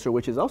next sensor,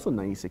 which is also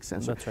 96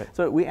 sensors. That's right.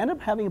 So we end up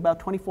having about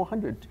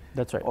 2,400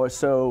 or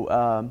so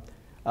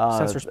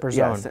sensors per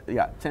zone.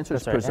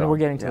 Sensors per zone. And we're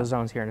getting to the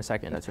zones here in a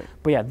second. That's right.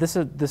 But this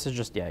is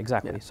just,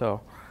 exactly.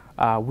 So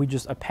we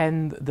just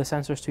append the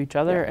sensors to each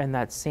other, and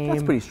that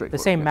same, the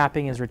same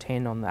mapping is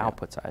retained on the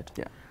output side.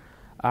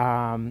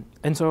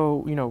 And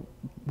so,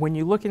 when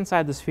you look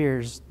inside the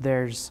spheres,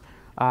 there's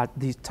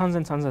these tons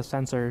and tons of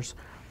sensors.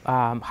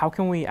 How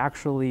can we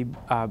actually,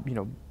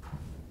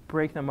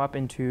 break them up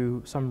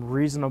into some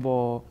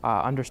reasonable,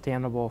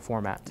 understandable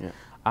format?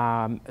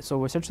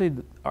 So essentially,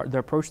 the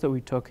approach that we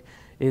took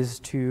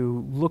is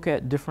to look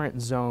at different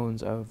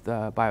zones of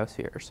the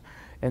biospheres.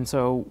 And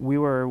so we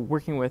were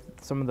working with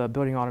some of the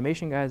building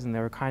automation guys, and they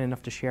were kind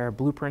enough to share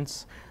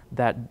blueprints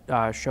that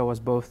show us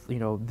both,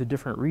 the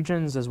different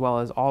regions as well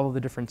as all of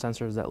the different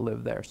sensors that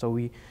live there. So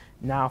we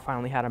now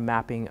finally had a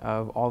mapping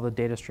of all the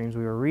data streams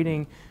we were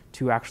reading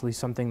to actually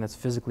something that's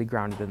physically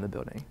grounded in the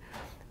building.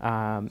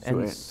 So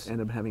we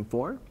end up having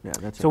 4?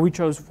 So we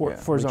chose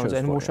four zones,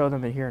 and we'll show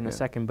them in here in a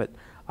second, but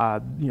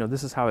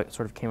this is how it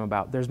sort of came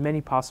about. There's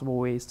many possible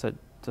ways to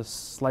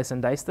slice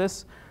and dice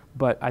this,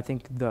 but I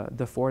think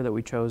the 4 that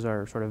we chose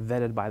are sort of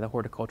vetted by the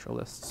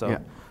horticulturalists, so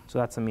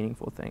that's a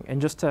meaningful thing. And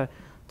just to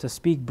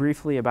speak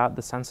briefly about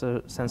the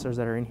sensors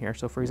that are in here.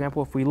 So for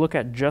example, if we look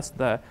at just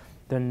the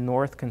the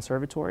North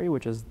Conservatory,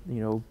 which is,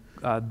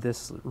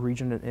 this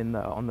region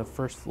on the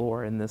first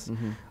floor in this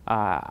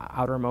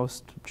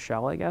outermost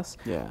shell, I guess.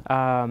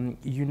 Yeah.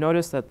 You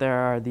notice that there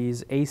are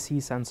these AC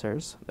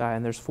sensors,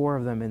 and there's 4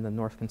 of them in the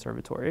North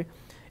Conservatory.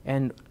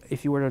 And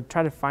if you were to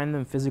try to find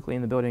them physically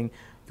in the building,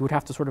 you would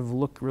have to sort of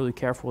look really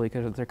carefully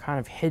because they're kind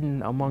of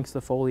hidden amongst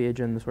the foliage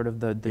and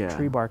the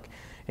tree bark.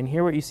 And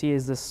here what you see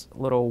is this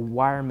little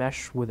wire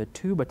mesh with a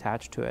tube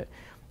attached to it.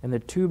 And the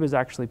tube is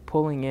actually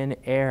pulling in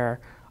air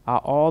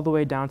all the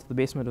way down to the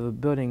basement of the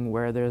building,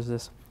 where there's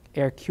this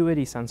air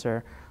acuity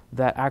sensor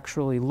that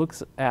actually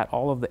looks at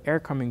all of the air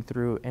coming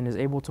through and is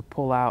able to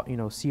pull out,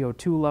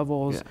 CO2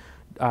 levels,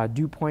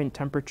 dew point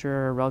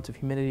temperature, relative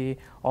humidity,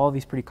 all of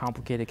these pretty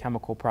complicated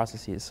chemical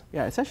processes.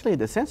 Yeah, essentially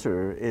the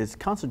sensor is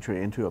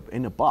concentrated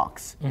in a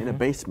box in a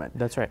basement.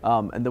 That's right.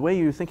 And the way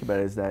you think about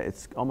it is that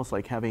it's almost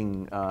like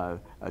having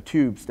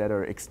tubes that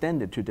are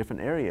extended to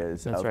different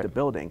areas of the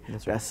building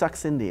that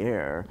sucks in the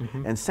air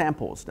and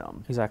samples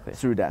them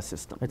through that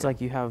system. It's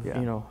like you have,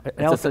 an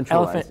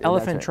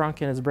elephant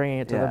trunk and it's bringing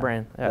it to the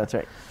brain. That's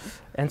right.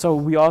 And so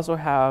we also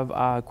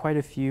have quite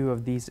a few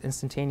of these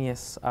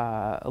instantaneous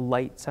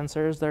light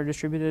sensors that are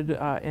distributed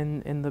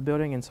in the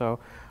building. And so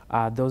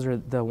those are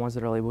the ones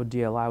that are labeled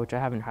DLI, which I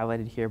haven't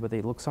highlighted here, but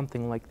they look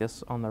something like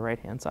this on the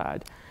right-hand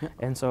side. Yep.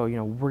 And so,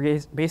 we're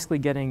basically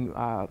getting,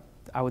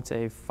 I would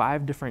say,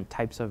 5 different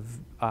types of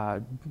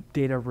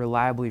data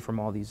reliably from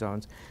all these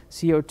zones: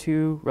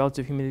 CO2,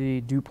 relative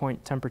humidity, dew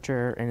point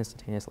temperature, and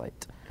instantaneous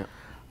light. Yep.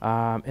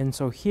 And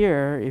so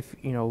here, if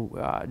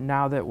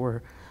now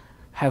that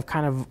have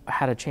kind of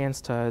had a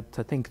chance to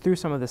think through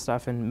some of this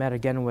stuff and met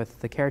again with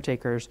the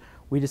caretakers,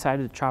 we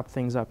decided to chop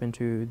things up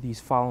into these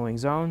following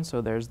zones.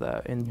 So there's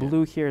in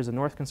blue here is the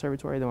North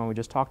Conservatory, the one we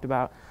just talked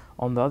about.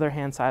 On the other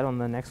hand side, on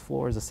the next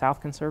floor, is the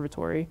South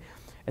Conservatory.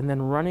 And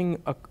then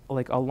running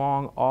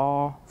along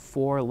all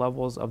 4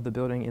 levels of the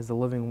building is the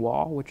living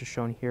wall, which is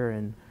shown here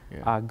in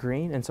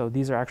green. And so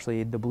these are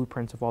actually the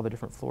blueprints of all the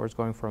different floors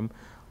going from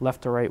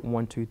left to right,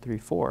 1, 2, 3,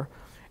 4.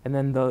 And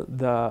then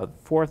the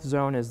 4th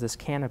zone is this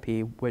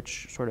canopy,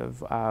 which sort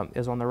of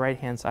is on the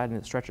right-hand side, and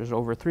it stretches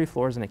over 3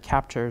 floors, and it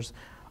captures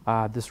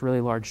this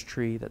really large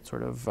tree that's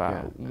sort of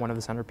one of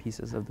the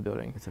centerpieces of the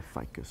building. It's a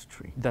ficus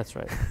tree. That's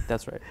right.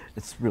 That's right.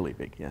 It's really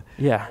big, yeah.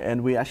 Yeah.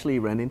 And we actually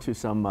ran into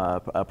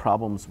some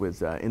problems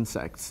with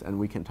insects, and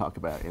we can talk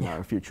about in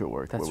our future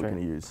work where we're going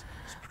to use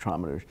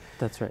spectrometers.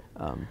 That's right.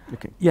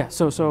 Okay. Yeah.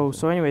 So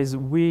anyways,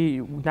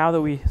 now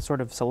that we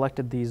sort of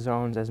selected these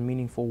zones as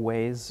meaningful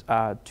ways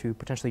to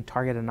potentially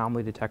target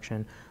anomaly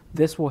detection,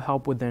 this will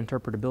help with the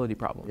interpretability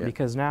problem,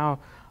 because now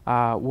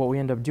what we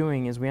end up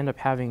doing is we end up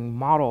having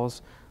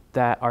models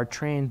that are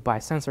trained by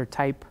sensor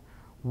type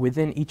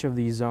within each of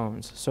these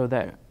zones, so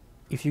that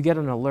if you get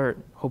an alert,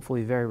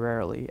 hopefully very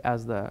rarely,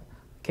 as the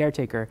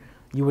caretaker,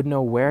 you would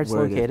know where it's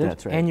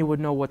located, and you would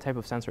know what type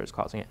of sensor is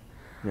causing it.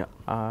 Yeah.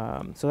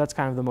 So that's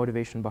kind of the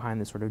motivation behind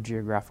this sort of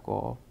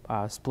geographical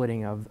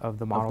splitting of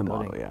the model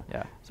building.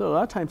 So a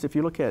lot of times if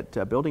you look at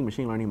building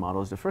machine learning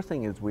models, the first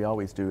thing is we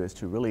always do is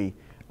to really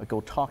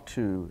go talk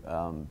to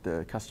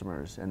the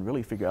customers and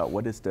really figure out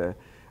what is the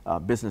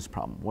business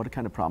problem, what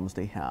kind of problems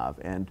they have,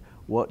 and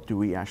what do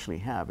we actually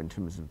have in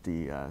terms of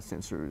the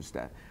sensors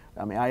that,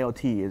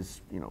 IoT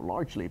is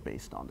largely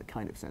based on the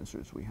kind of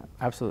sensors we have.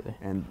 Absolutely.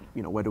 And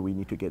whether we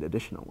need to get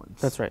additional ones.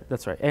 That's right,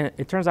 that's right. And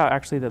it turns out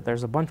actually that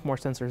there's a bunch more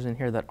sensors in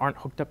here that aren't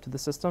hooked up to the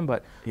system,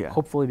 but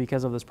hopefully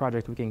because of this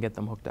project we can get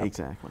them hooked up.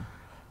 Exactly.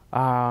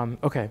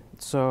 Okay,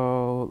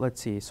 so let's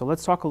see. So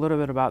let's talk a little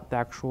bit about the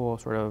actual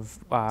sort of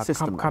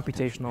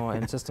computational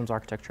and systems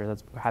architecture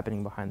that's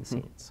happening behind the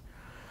scenes.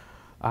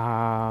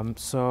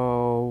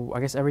 So I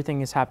guess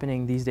everything is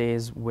happening these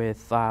days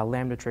with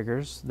Lambda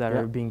triggers that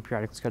are being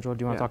periodically scheduled.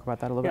 Do you want to talk about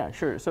that a little bit? Yeah,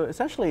 sure. So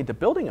essentially the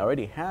building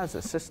already has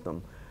a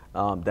system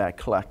that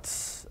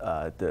collects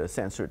the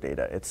sensor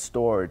data. It's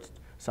stored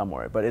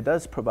somewhere, but it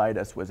does provide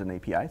us with an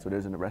API. So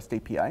there's an REST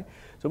API.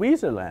 So we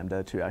use a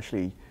Lambda to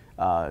actually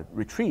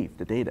retrieve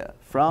the data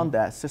from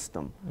that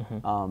system.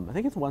 I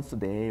think it's once a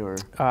day, or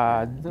is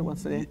it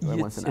once a day? Or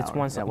once an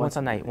hour? Once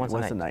a night. Once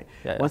a night.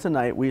 Once a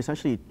night, we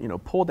essentially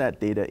pull that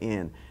data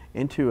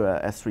into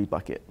a S3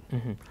 bucket.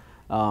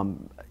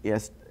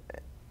 Yes,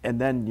 and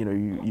then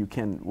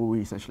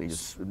we essentially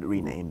just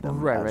rename them.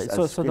 Right.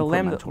 So the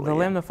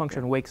Lambda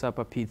function wakes up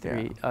a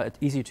P3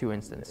 EC2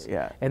 instance.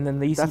 And then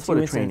the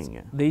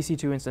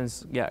EC2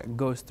 instance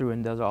goes through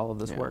and does all of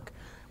this work.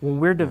 When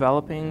we're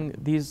developing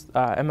these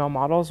ML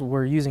models,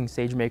 we're using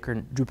SageMaker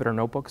and Jupyter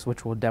Notebooks,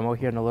 which we'll demo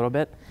here in a little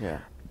bit.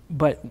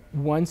 But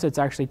once it's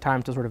actually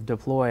time to sort of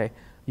deploy,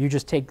 you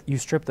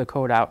strip the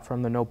code out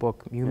from the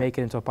notebook, you make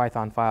it into a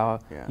Python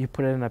file, you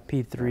put it in a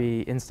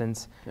P3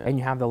 instance, and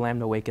you have the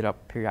Lambda wake it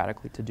up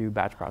periodically to do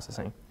batch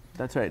processing.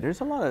 That's right.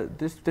 There's a lot of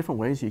different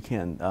ways you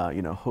can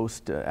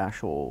host the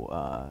actual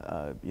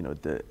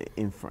the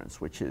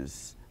inference, which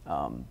is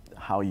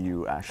how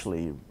you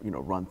actually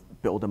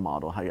build a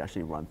model, how you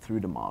actually run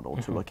through the model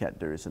to look at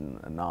there's an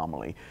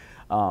anomaly.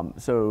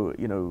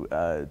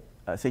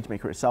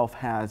 SageMaker itself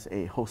has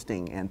a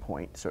hosting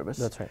endpoint service.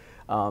 That's right.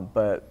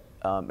 But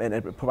and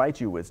it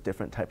provides you with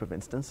different type of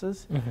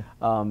instances.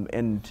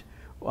 And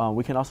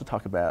we can also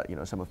talk about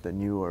some of the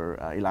newer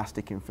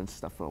elastic inference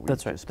stuff we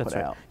That's just right. put That's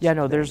right. out. Yeah,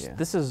 no, today,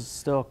 this is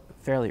still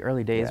fairly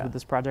early days Yeah. with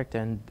this project,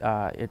 and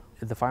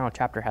the final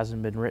chapter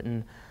hasn't been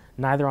written,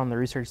 neither on the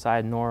research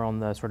side nor on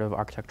the sort of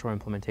architectural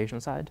implementation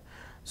side.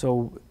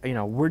 So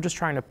we're just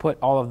trying to put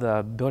all of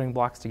the building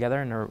blocks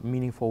together in a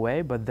meaningful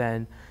way, but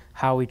then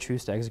how we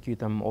choose to execute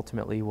them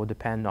ultimately will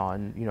depend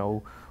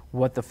on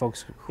what the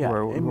folks who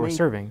are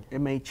serving. It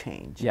may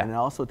change, Yeah. and it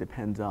also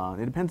depends on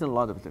a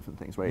lot of different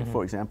things, right?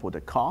 For example,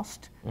 the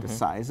cost, the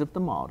size of the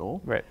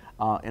model, Right.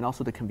 And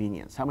also the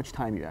convenience, how much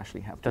time you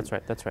actually have to. That's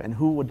right. That's right. And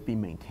who would be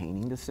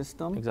maintaining the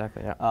system?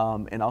 Exactly. Yeah.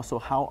 And also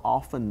how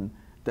often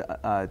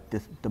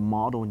the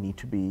model need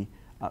to be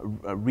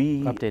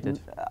updated,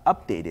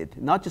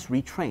 not just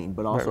retrained,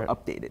 but also right.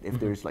 updated. If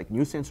there's like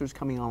new sensors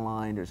coming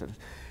online,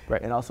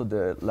 Right. and also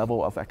the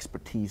level of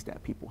expertise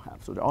that people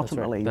have. So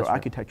ultimately, That's your right.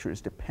 architecture is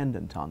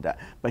dependent on that.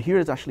 But here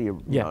is actually a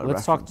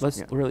Let's reference.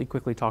 Let's really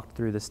quickly talk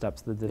through the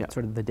steps that Yeah.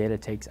 sort of the data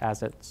takes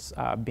as it's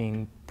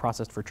being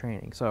processed for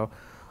training. So,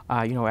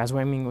 as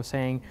Wenming was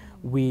saying,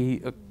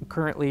 we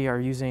currently are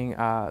using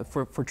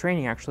for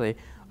training. Actually,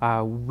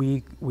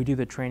 we do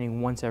the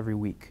training once every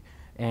week,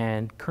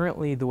 and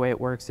currently the way it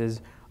works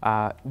is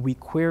we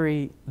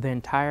query the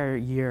entire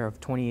year of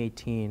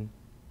 2018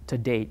 to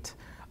date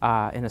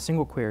in a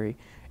single query.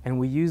 And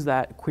we use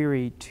that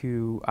query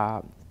to,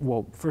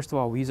 well, first of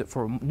all, we use it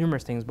for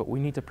numerous things, but we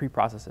need to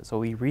pre-process it. So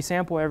we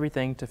resample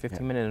everything to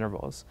 15-minute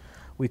intervals.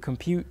 We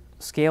compute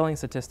scaling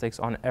statistics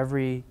on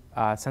every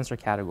sensor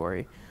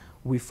category.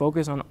 We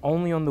focus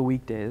only on the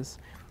weekdays,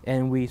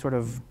 and we sort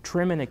of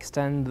trim and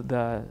extend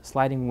the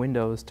sliding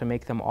windows to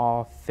make them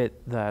all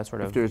fit the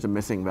sort of... If there's a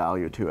missing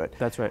value to it.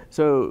 That's right.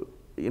 So,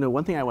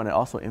 one thing I want to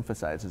also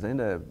emphasize is in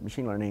the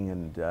machine learning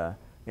and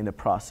in the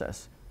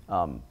process,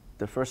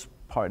 the first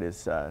part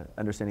is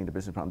understanding the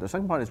business problem. The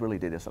second part is really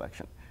data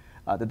selection.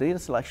 The data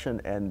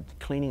selection and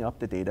cleaning up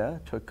the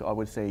data took, I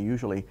would say,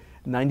 usually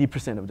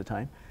 90% of the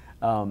time.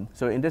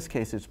 So in this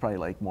case, it's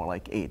probably more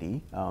like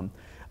 80%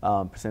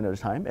 of the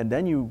time. And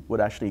then you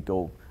would actually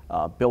go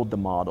build the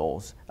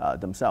models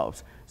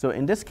themselves. So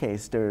in this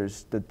case,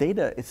 the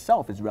data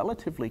itself is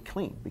relatively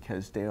clean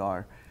because they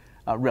are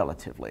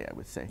relatively, I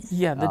would say.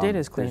 Yeah, the data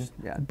is clean.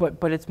 Yeah.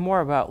 But it's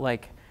more about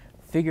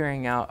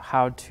figuring out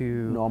how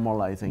to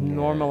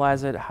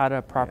normalize it, how to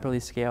properly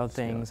scale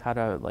things, how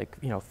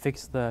to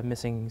fix the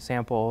missing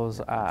samples,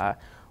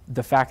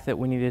 the fact that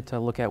we needed to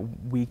look at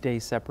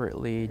weekdays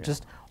separately,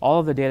 just all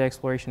of the data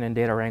exploration and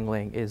data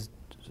wrangling is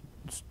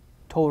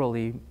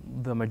totally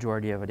the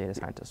majority of a data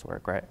scientist's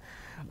work, right?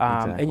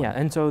 Exactly.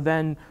 And so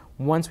then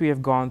once we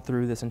have gone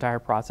through this entire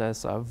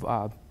process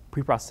of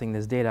pre-processing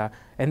this data,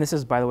 and this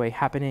is, by the way,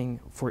 happening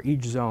for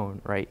each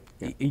zone, right?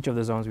 Yeah. Each of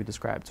the zones we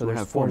described. So we there's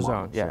have four four zones.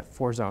 models, Yeah, yeah.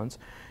 4 zones.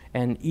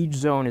 And each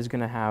zone is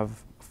going to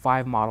have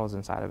 5 models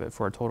inside of it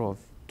for a total of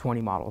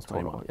 20 models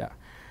total. Yeah.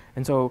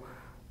 And so,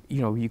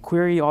 you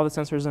query all the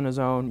sensors in a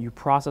zone, you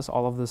process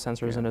all of the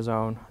sensors in a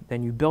zone,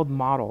 then you build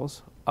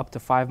models, up to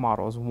 5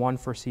 models, 1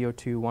 for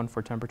CO2, 1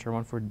 for temperature,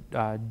 1 for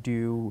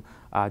dew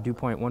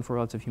point, 1 for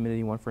relative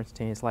humidity, 1 for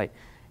instantaneous light.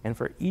 And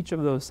for each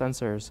of those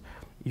sensors,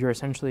 you're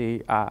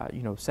essentially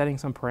setting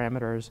some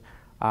parameters,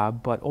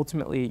 but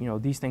ultimately,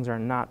 these things are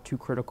not too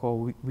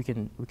critical. We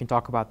can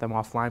talk about them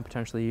offline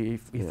potentially.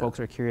 If folks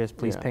are curious,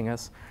 please ping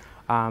us.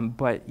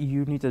 But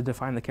you need to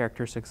define the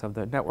characteristics of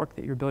the network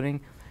that you're building,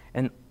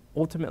 and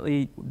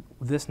ultimately,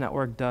 this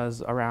network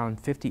does around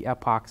 50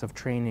 epochs of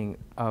training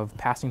of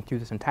passing through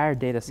this entire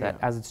data set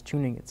as it's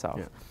tuning itself.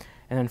 Yeah.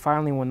 And then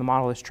finally, when the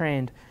model is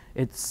trained,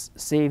 it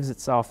saves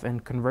itself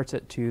and converts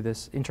it to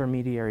this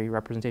intermediary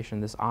representation,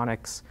 this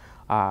ONNX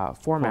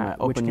format.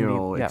 Open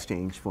Neural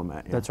Exchange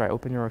format. Yeah. That's right,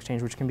 Open Neural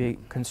Exchange, which can be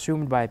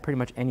consumed by pretty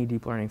much any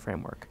deep learning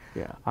framework.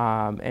 Yeah.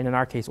 And in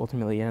our case,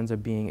 ultimately, it ends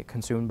up being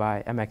consumed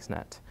by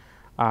MXNet.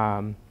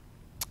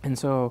 And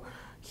so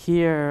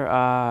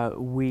here,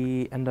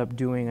 we end up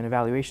doing an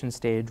evaluation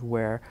stage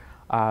where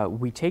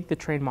we take the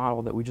trained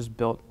model that we just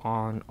built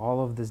on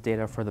all of this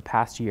data for the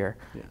past year,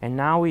 and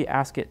now we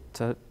ask it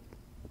to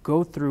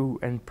go through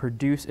and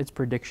produce its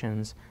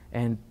predictions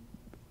and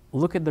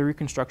look at the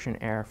reconstruction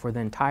error for the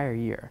entire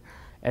year.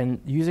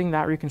 And using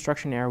that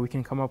reconstruction error, we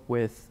can come up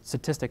with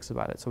statistics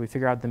about it. So we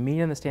figure out the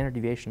mean and the standard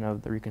deviation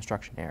of the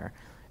reconstruction error.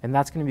 And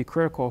that's going to be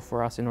critical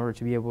for us in order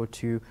to be able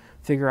to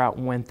figure out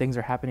when things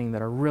are happening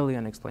that are really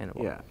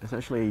unexplainable. Yeah,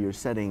 essentially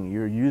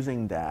you're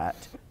using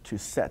that to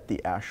set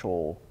the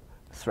actual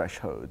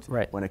thresholds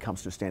when it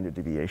comes to standard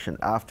deviation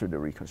after the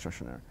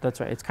reconstruction error.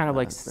 That's right. It's kind of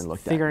like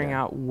figuring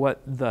out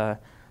what the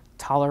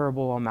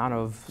tolerable amount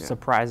of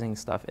surprising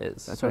stuff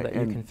is, so that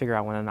you can figure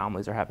out when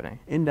anomalies are happening.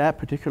 In that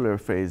particular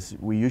phase,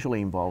 we usually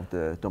involve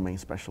the domain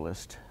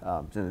specialist.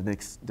 In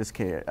this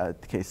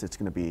case, it's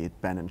going to be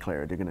Ben and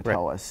Claire. They're going to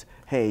tell us,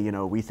 hey,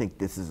 we think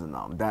this is an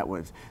that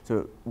was.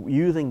 So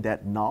using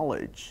that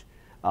knowledge.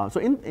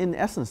 So in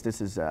essence, this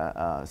is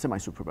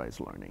semi-supervised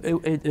learning.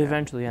 It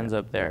eventually ends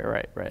up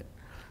there, right.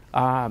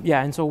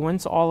 Yeah, and so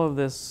once all of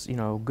this,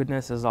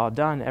 goodness is all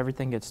done,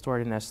 everything gets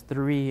stored in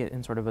S3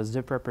 in sort of a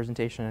zip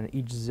representation, and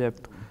each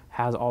zip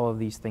has all of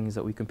these things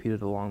that we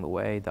computed along the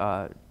way: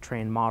 the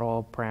trained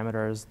model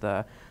parameters,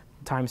 the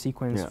time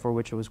sequence for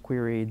which it was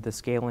queried, the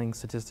scaling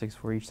statistics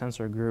for each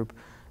sensor group,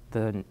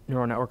 the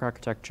neural network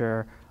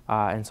architecture,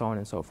 and so on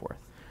and so forth.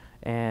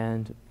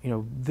 And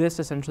this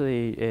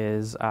essentially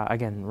is,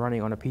 again,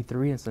 running on a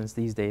P3 instance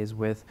these days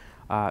with,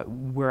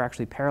 we're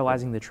actually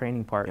parallelizing the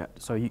training part.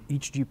 So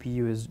each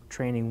GPU is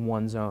training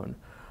one zone.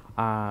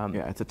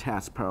 Yeah, it's a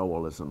task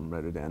parallelism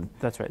rather than...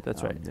 That's right,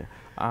 that's right.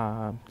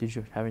 Yeah. Did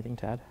you have anything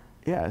to add?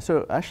 Yeah,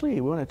 so actually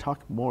we want to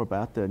talk more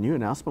about the new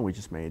announcement we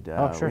just made.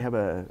 Sure. We have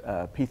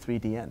a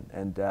P3DN,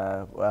 and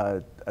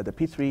the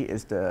P3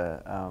 is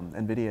the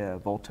NVIDIA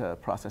Volta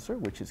processor,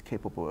 which is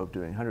capable of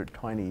doing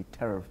 120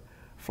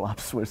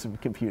 teraflops worth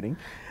of computing.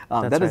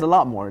 That is a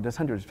lot more. That's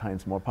hundreds of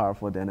times more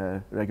powerful than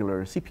a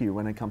regular CPU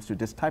when it comes to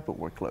this type of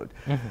workload.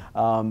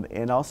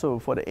 And also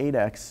for the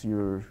 8X,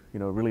 you're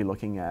really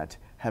looking at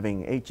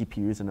having 8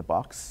 GPUs in a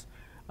box.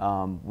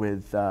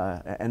 With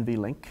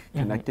NVLink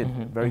connected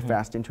very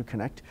fast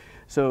interconnect.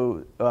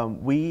 So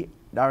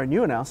our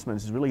new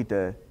announcement is really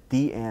the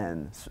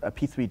DN,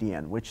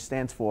 P3DN, which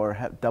stands for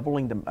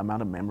doubling the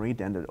amount of memory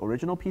than the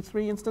original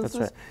P3 instances.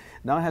 That's right.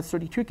 Now it has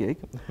 32 gig,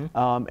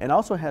 and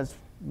also has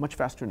much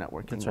faster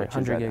networking. That's right,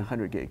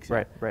 100 gigs.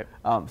 Right, right.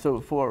 So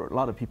for a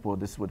lot of people,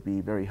 this would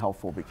be very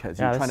helpful because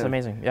you're trying to...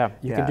 amazing. Yeah,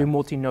 you can do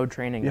multi-node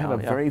training. You have a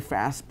very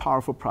fast,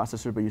 powerful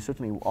processor, but you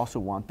certainly also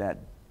want that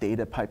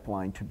data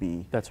pipeline to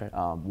be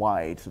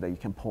wide so that you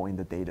can point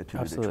the data to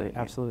the training.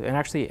 Absolutely. And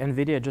actually,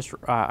 NVIDIA just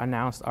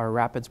announced our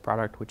Rapids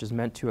product, which is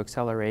meant to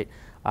accelerate,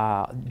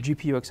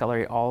 GPU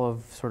accelerate all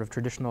of sort of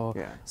traditional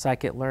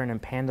scikit-learn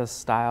and pandas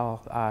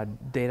style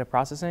data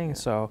processing.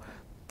 So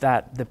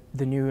that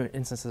the new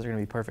instances are going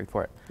to be perfect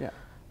for it. Yeah.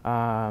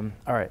 All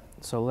right,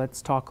 so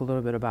let's talk a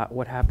little bit about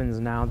what happens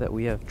now that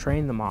we have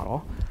trained the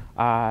model.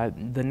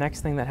 The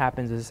next thing that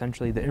happens is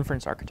essentially the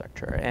inference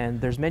architecture.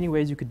 And there's many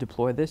ways you could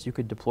deploy this. You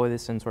could deploy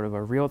this in sort of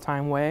a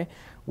real-time way,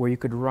 where you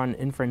could run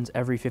inference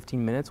every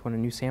 15 minutes when a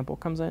new sample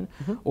comes in.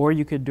 Or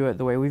you could do it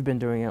the way we've been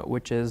doing it,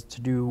 which is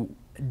to do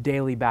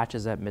daily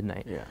batches at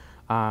midnight.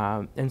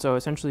 And so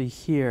essentially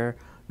here,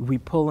 we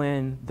pull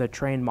in the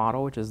trained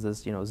model, which is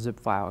this zip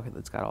file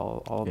that's got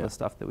all of the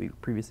stuff that we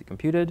previously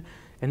computed.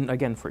 And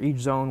again, for each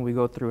zone, we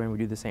go through and we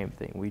do the same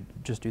thing. We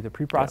just do the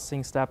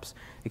pre-processing steps,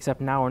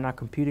 except now we're not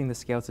computing the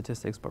scale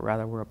statistics, but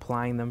rather we're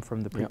applying them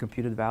from the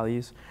pre-computed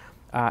values.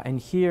 And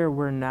here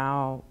we're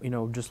now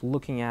just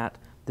looking at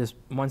this.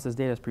 Once this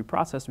data is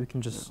pre-processed, we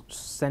can just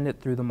send it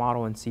through the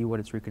model and see what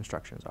its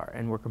reconstructions are.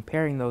 And we're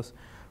comparing those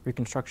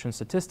reconstruction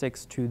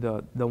statistics to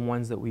the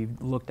ones that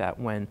we've looked at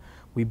when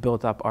we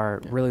built up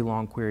our really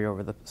long query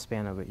over the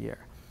span of a year.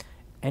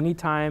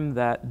 Anytime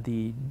that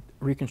the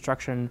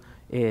reconstruction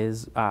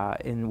is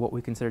in what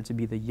we consider to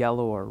be the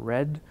yellow or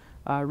red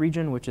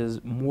region, which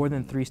is more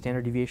than 3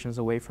 standard deviations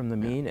away from the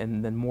mean,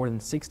 and then more than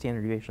 6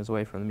 standard deviations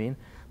away from the mean,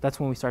 that's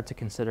when we start to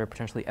consider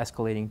potentially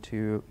escalating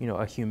to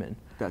a human.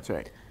 That's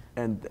right.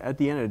 And at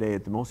the end of the day,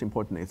 the most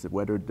important is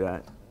whether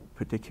that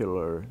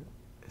particular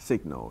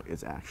signal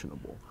is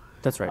actionable.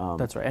 That's right.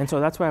 That's right. And so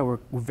that's why we're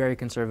very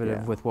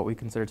conservative with what we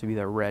consider to be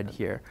the red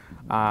here,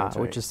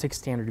 which is 6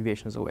 standard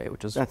deviations away,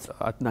 which is... That's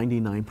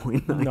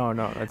 99.9.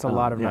 No, that's a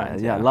lot of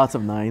nines. Yeah, lots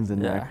of nines in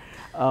there.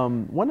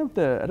 One of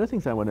the other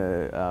things I want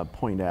to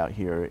point out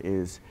here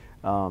is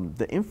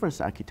the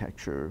inference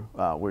architecture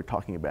we're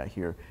talking about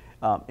here.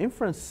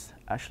 Inference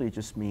actually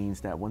just means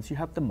that once you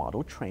have the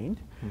model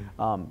trained,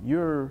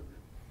 you're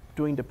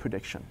doing the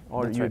prediction,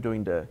 or you're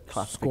doing the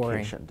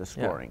classification, the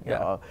scoring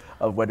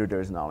of whether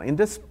there's knowledge. In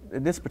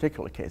this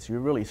particular case, you're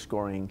really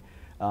scoring.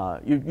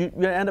 You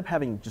end up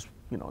having just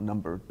a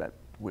number that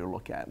we'll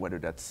look at, whether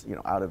that's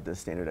out of the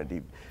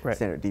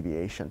standard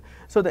deviation.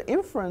 So the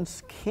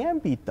inference can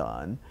be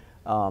done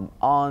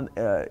on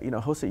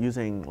hosted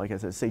using, like I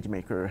said,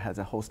 SageMaker has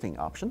a hosting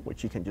option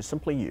which you can just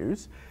simply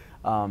use.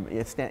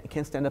 It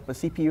can stand up a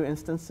CPU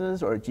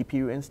instances or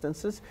GPU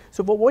instances.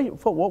 So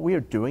for what we are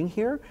doing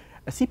here,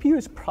 a CPU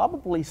is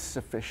probably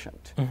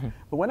sufficient.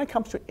 But when it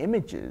comes to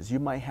images, you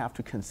might have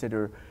to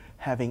consider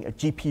having a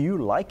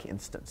GPU-like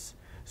instance.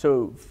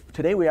 So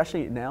today we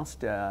actually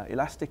announced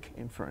Elastic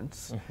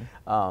Inference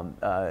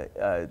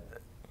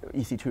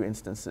EC2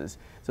 instances.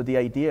 So the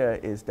idea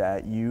is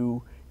that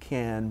you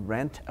can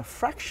rent a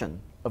fraction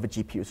of a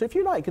GPU. So if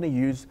you're not going to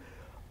use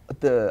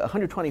the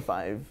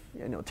 125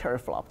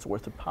 teraflops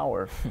worth of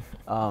power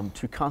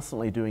to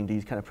constantly doing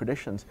these kind of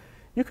predictions,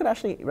 you could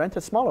actually rent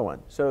a smaller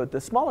one. So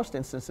the smallest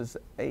instance is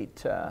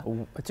 8. I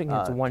think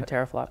it's 1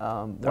 teraflop.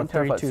 1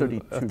 teraflop,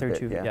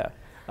 32 bit, yeah.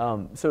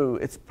 So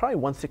it's probably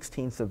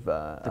 1/16 of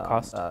the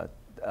cost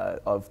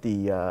of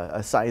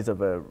the size of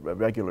a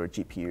regular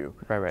GPU.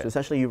 Right. So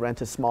essentially, you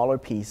rent a smaller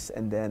piece,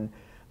 and then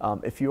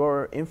if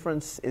your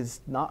inference is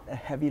not a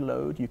heavy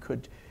load, you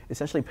could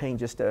essentially paying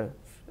just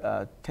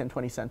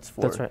 10-20 cents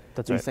for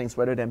these things,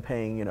 rather than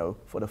paying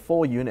for the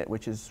full unit,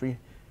 which is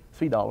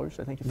 $3,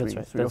 I think. That's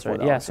right. Three That's or $4.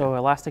 right. Yeah. So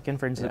elastic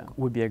inference Yeah.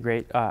 would be a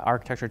great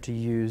architecture to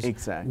use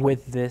Exactly.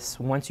 with this.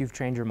 Once you've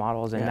trained your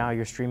models and Yeah. now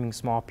you're streaming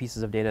small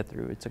pieces of data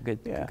through, it's a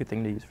good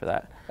thing to use for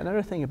that.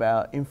 Another thing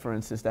about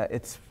inference is that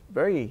it's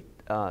very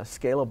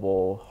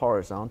scalable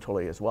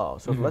horizontally as well.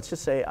 So let's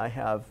just say I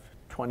have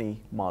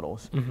 20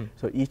 models.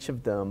 So each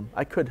of them,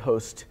 I could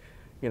host,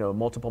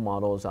 multiple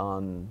models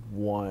on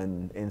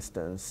one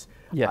instance.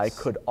 Yes. I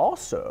could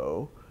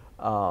also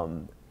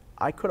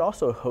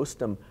host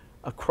them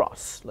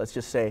across. Let's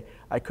just say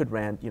I could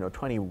run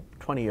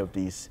 20 of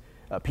these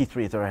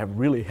P3s that have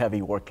really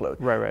heavy workload.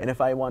 Right. And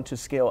if I want to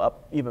scale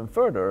up even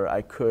further,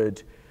 I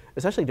could.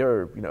 Essentially,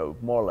 they're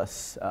more or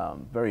less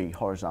very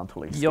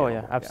horizontally scalable. Oh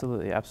yeah,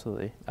 absolutely,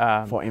 absolutely.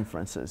 For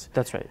inferences.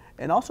 That's right.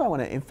 And also, I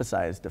want to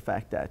emphasize the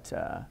fact that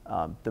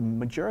the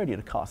majority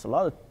of the cost, a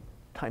lot of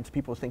times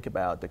people think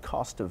about the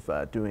cost of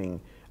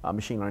doing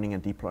machine learning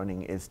and deep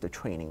learning is the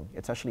training.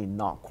 It's actually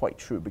not quite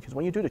true, because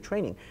when you do the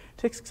training, it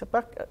takes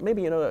about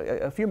maybe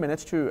a few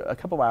minutes to a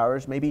couple of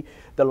hours. Maybe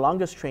the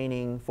longest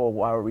training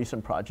for our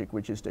recent project,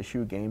 which is the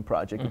shoe game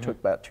project, it took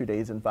about 2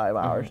 days and 5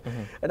 hours,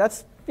 and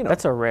that's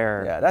that's a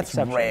rare. Yeah, that's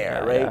exception.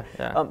 rare, right?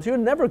 Yeah. So you'll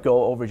never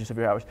go over just a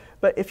few hours.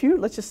 But if you,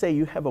 let's just say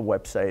you have a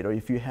website, or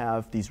if you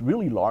have these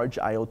really large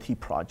IoT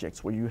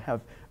projects where you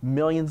have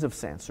millions of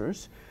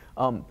sensors,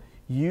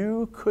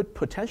 you could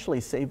potentially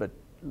save a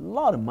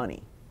lot of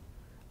money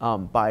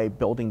by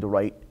building the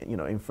right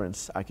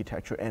inference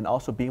architecture, and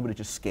also being able to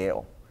just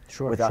scale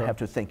without having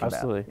to think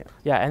Absolutely. about it.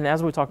 Yeah, and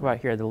as we talk about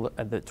here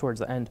towards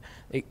the end,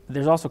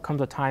 there's also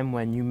comes a time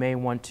when you may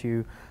want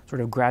to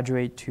sort of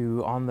graduate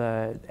to on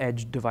the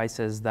edge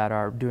devices that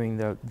are doing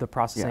the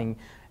processing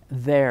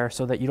there,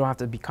 so that you don't have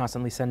to be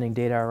constantly sending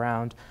data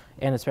around.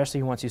 And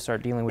especially once you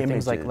start dealing with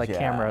Images, things like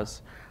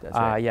cameras, That's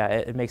right. yeah,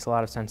 it makes a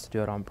lot of sense to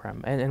do it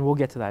on-prem. And we'll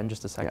get to that in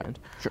just a second.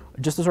 Sure.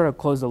 Just to sort of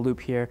close the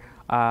loop here,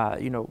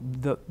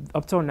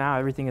 up till now,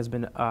 everything has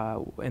been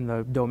in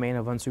the domain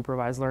of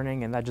unsupervised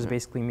learning, and that just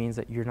basically means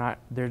that you're not,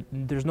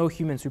 there's no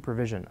human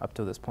supervision up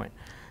to this point.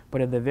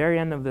 But at the very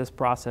end of this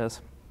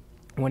process,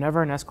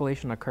 whenever an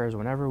escalation occurs,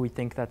 whenever we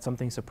think that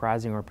something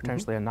surprising or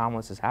potentially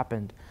anomalous has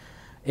happened,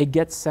 it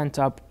gets sent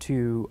up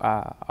to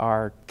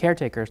our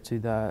caretakers, to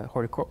the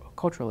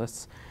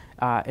horticulturalists,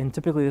 and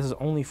typically this is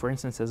only for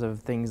instances of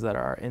things that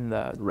are in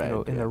the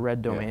red, in the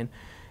red domain.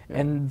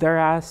 And they're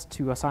asked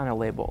to assign a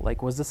label,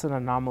 like, was this an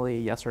anomaly,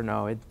 yes or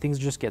no? Things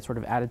just get sort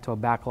of added to a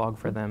backlog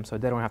for them, so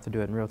they don't have to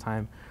do it in real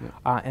time.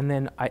 And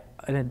then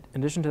in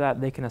addition to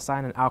that, they can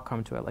assign an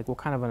outcome to it, like what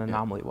kind of an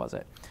anomaly was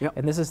it?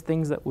 And this is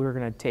things that we're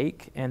going to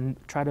take and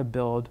try to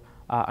build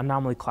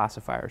anomaly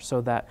classifiers, so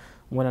that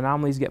when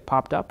anomalies get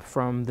popped up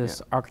from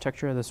this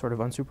architecture, this sort of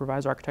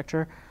unsupervised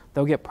architecture,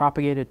 they'll get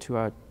propagated to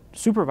a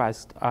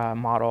supervised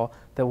model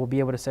that will be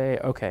able to say,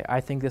 okay, I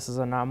think this is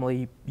an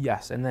anomaly,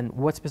 yes, and then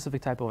what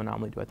specific type of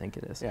anomaly do I think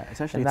it is? Yeah,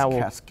 essentially it's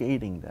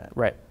cascading that.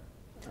 Right.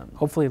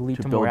 Hopefully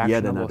lead to more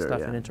actionable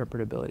stuff and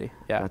interpretability.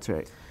 Yeah. That's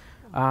right.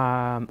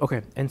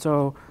 Okay, and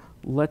so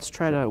let's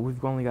try to,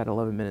 we've only got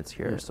 11 minutes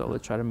here, so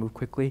let's try to move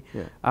quickly.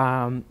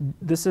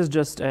 This is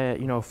just,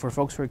 for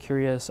folks who are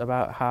curious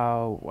about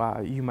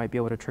how you might be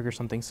able to trigger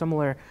something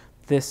similar,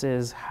 this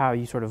is how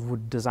you sort of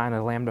would design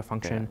a Lambda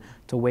function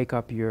to wake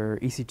up your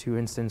EC2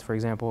 instance, for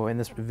example, in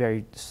this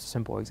very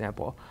simple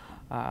example.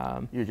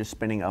 You're just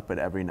spinning up it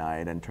every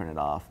night and turn it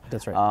off.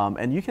 That's right.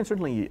 And you can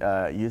certainly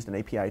use an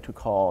API to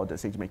call the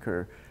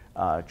SageMaker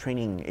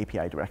training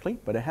API directly,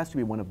 but it has to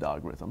be one of the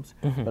algorithms.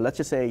 But let's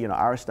just say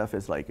our stuff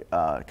is like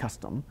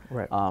custom.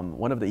 Right.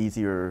 One of the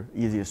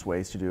easiest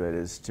ways to do it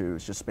is to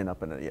just spin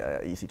up an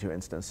EC2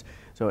 instance.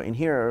 So in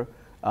here,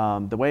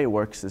 the way it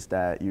works is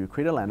that you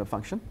create a Lambda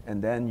function,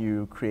 and then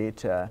you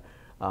create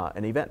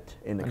an event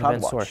in the CloudWatch.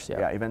 Event source,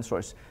 event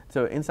source.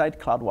 So inside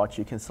CloudWatch,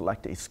 you can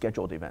select a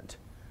scheduled event.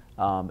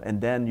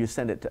 And then you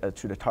send it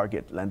to the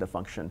target Lambda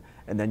function,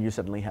 and then you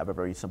suddenly have a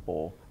very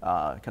simple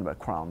kind of a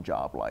cron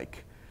job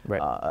like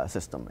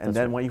system. And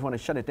then when you want to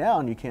shut it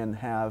down, you can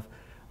have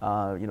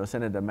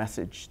send it a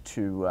message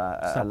to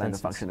a Lambda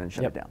function and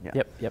shut it down.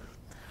 Yep.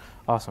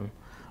 Awesome.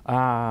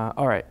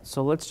 All right,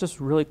 so let's just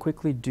really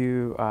quickly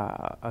do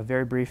a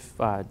very brief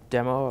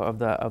demo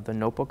of the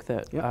notebook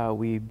that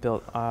we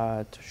built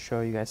to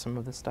show you guys some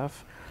of this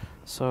stuff.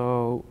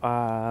 So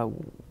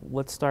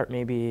let's start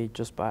maybe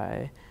just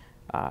by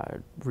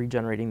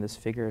regenerating this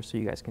figure so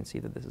you guys can see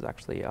that this is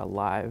actually a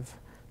live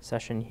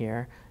session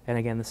here. And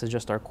again, this is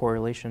just our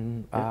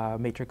correlation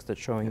matrix that's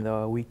showing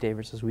the weekday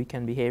versus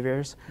weekend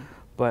behaviors.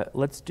 But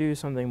let's do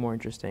something more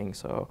interesting.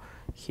 So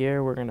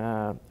here we're going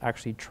to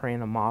actually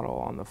train a model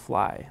on the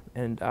fly.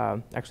 And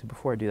actually,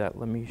 before I do that,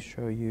 let me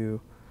show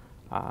you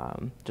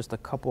just a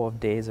couple of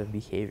days of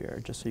behavior,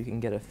 just so you can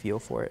get a feel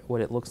for it,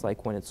 what it looks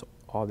like when it's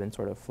all been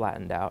sort of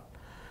flattened out.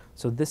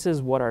 So this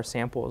is what our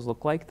samples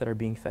look like that are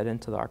being fed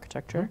into the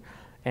architecture.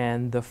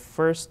 And the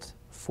first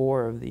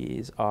 4 of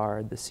these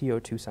are the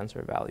CO2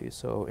 sensor values.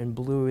 So in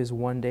blue is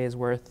 1 day's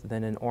worth,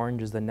 then in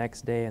orange is the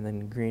next day, and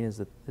then green is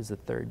the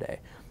 3rd day.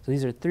 So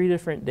these are 3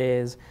 different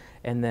days,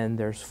 and then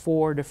there's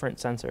 4 different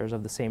sensors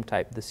of the same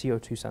type, the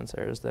CO2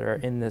 sensors that are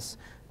in this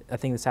I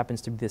think this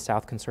happens to be the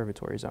South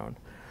Conservatory Zone.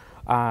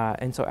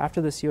 And so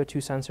after the CO2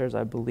 sensors,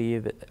 I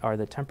believe are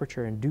the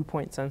temperature and dew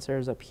point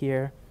sensors up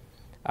here.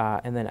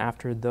 And then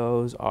after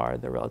those are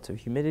the relative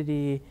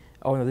humidity.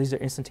 Oh no, these are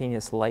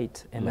instantaneous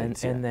light, and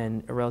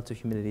then relative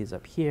humidity is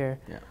up here.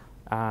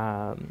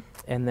 Yeah.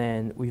 And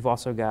then we've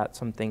also got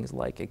some things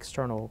like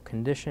external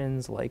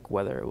conditions, like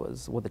what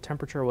the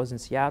temperature was in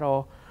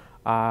Seattle.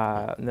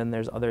 And then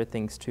there's other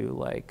things too,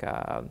 like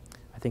I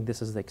think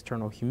this is the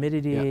external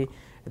humidity. Yeah.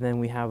 And then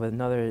we have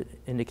another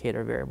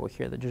indicator variable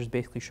here that just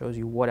basically shows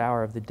you what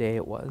hour of the day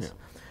it was. Yeah.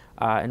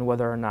 And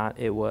whether or not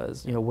it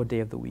was, what day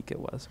of the week it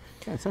was.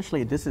 Yeah,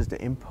 essentially, this is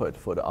the input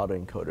for the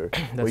autoencoder,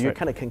 where you're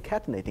kind of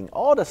concatenating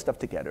all the stuff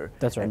together,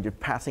 and you're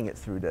passing it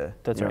through the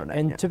neural net.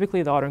 And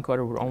typically, the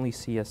autoencoder would only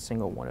see a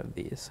single one of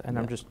these, and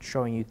I'm just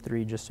showing you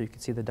 3 just so you can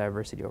see the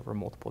diversity over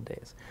multiple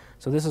days.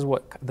 So this is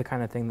what the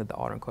kind of thing that the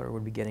autoencoder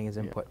would be getting as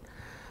input.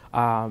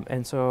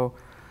 And so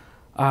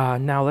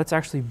now let's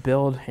actually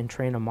build and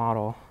train a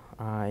model,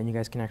 and you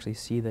guys can actually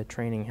see the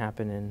training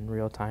happen in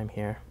real time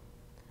here.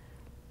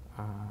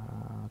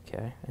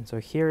 Okay, and so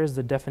here is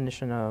the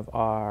definition of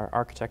our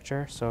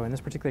architecture. So in this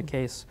particular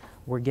case,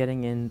 we're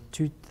getting in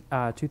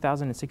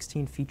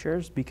 2016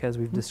 features because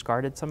we've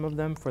discarded some of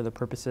them for the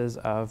purposes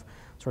of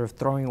sort of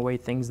throwing away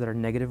things that are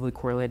negatively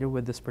correlated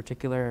with this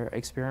particular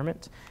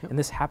experiment. And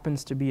this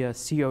happens to be a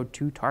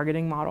CO2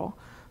 targeting model.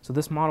 So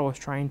this model is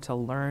trying to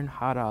learn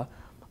how to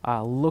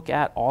look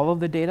at all of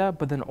the data,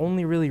 but then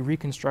only really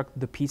reconstruct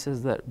the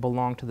pieces that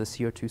belong to the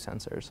CO2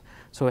 sensors.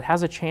 So it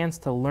has a chance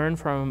to learn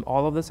from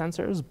all of the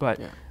sensors,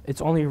 but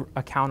it's only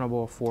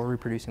accountable for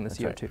reproducing the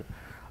CO2.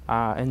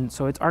 Right. And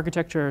so its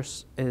architecture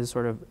is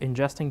sort of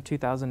ingesting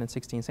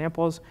 2016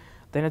 samples.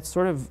 Then it's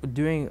sort of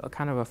doing a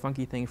kind of a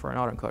funky thing for an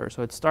autoencoder.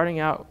 So it's starting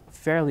out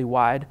fairly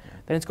wide,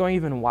 then it's going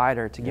even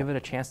wider to give it a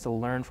chance to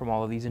learn from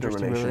all of these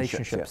interesting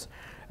relationships.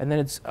 And then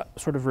it's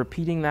sort of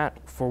repeating that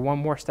for one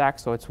more stack,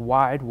 so it's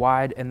wide,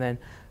 wide, and then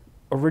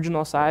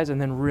original size, and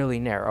then really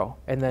narrow,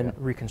 and then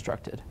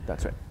reconstructed.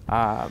 That's right.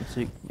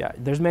 So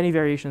there's many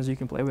variations you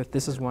can play with.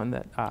 This is one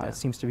that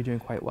seems to be doing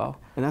quite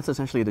well. And that's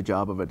essentially the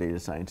job of a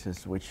data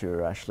scientist, which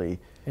you're actually...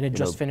 And it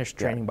just finished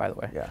training, by the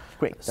way. Yeah,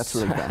 great. That's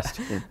really fast.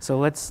 Yeah. So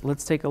let's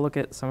take a look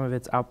at some of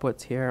its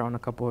outputs here on a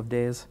couple of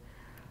days.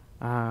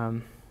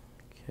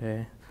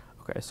 Okay,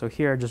 so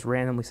here are just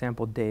randomly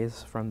sampled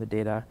days from the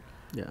data.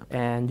 Yeah.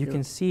 And you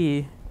can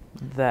see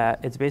that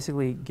it's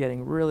basically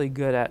getting really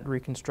good at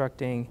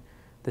reconstructing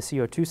the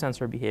CO2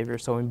 sensor behavior.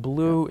 So in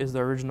blue is the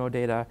original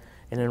data,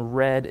 and in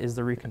red is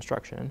the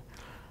reconstruction.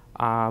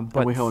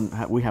 But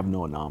we have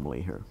no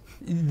anomaly here.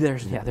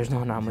 There's no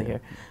anomaly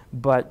here.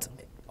 But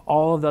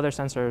all of the other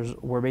sensors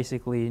were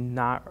basically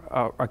not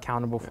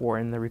accountable for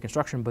in the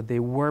reconstruction, but they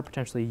were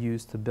potentially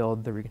used to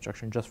build the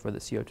reconstruction just for the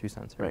CO2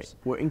 sensors. Right.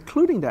 We're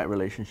including that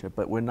relationship,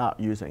 but we're not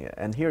using it.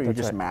 And here you're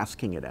just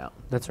masking it out.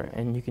 That's right.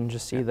 And you can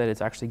just see that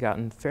it's actually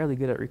gotten fairly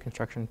good at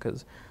reconstruction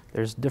because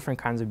there's different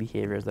kinds of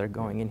behaviors that are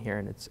going in here,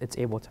 and it's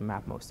able to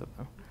map most of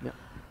them. Yeah.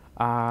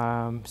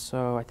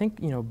 So I think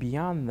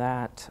beyond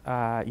that,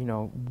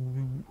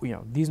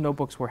 these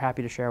notebooks we're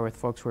happy to share with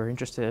folks who are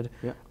interested.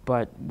 Yeah.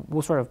 But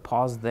we'll sort of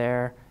pause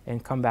there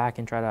and come back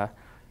and try to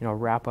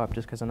wrap up,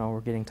 just because I know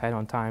we're getting tight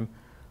on time.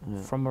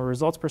 Yeah. From a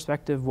results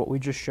perspective, what we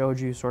just showed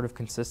you sort of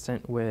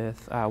consistent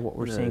with what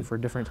we're seeing for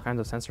different kinds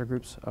of sensor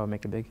groups. Oh,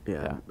 make it big.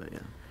 Yeah.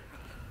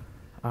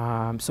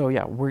 So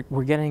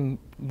we're getting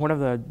one of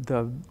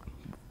the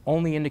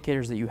only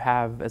indicators that you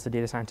have as a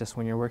data scientist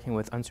when you're working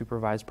with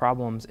unsupervised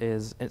problems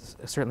is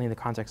certainly in the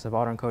context of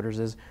autoencoders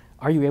is,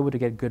 are you able to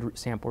get good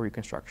sample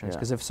reconstructions?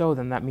 Because if so,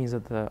 then that means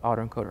that the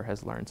autoencoder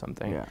has learned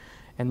something. Yeah.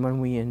 And when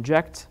we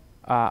inject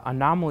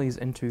anomalies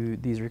into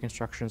these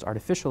reconstructions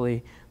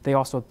artificially, they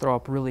also throw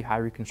up really high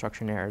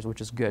reconstruction errors,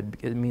 which is good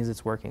because it means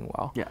it's working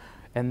well. Yeah.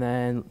 And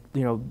then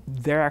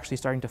they're actually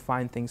starting to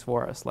find things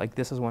for us. Like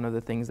this is one of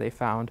the things they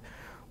found,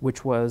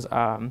 which was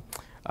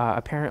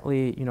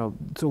apparently,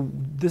 so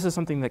this is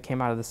something that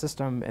came out of the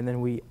system, and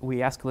then we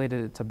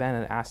escalated it to Ben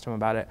and asked him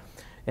about it,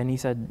 and he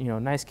said,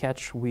 nice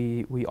catch.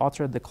 We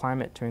altered the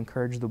climate to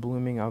encourage the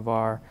blooming of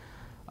our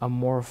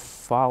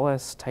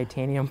Amorpholis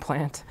titanium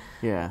plant.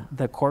 Yeah.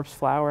 The corpse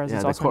flower, as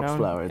it's also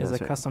known, is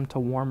accustomed to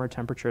warmer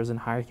temperatures and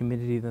higher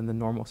humidity than the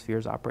normal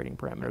sphere's operating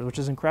parameters, which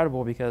is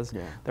incredible because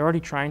they're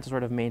already trying to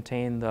sort of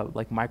maintain the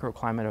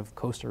microclimate of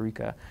Costa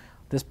Rica.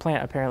 This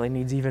plant apparently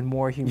needs even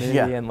more humidity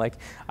and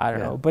I don't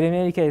know. But in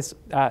any case,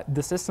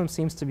 the system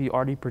seems to be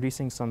already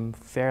producing some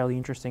fairly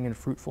interesting and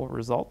fruitful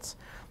results.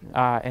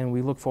 And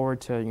we look forward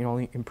to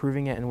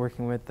improving it and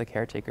working with the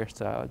caretakers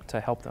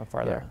to help them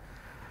further.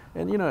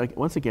 And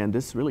once again,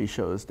 this really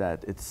shows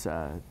that it's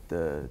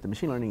the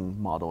machine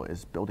learning model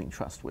is building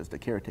trust with the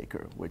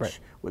caretaker, which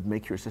would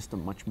make your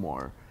system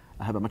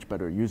have a much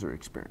better user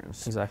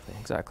experience.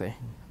 Exactly.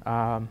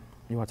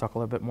 You want to talk a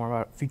little bit more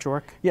about future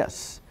work?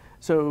 Yes.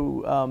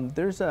 So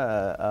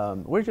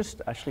we're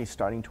just actually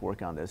starting to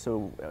work on this.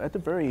 So at the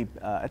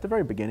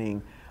very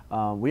beginning,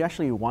 we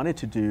actually wanted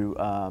to do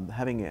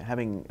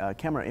having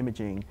camera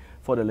imaging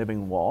for the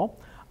living wall.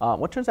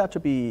 What turns out to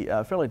be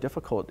fairly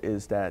difficult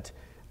is that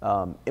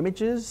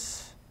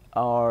images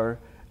are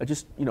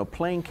just,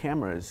 plain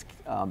cameras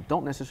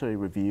don't necessarily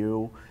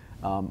reveal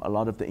a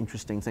lot of the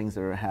interesting things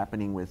that are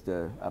happening with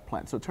the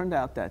plant. So it turned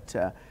out that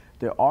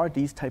there are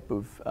these type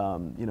of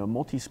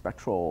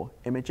multispectral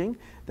imaging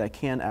that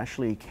can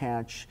actually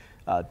catch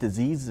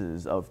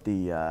diseases of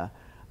the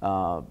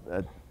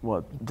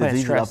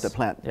diseases of the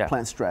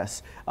plant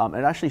stress.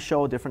 It actually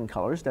show different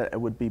colors that it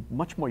would be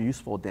much more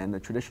useful than the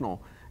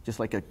traditional, just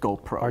like a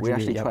GoPro. RGB, we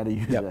actually try to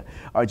use a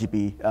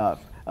RGB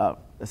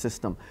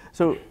system.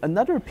 So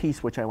another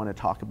piece which I want to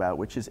talk about,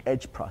 which is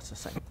edge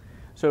processing.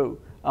 So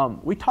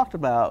we talked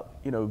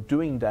about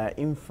doing that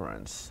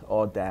inference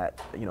or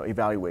that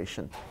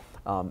evaluation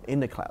in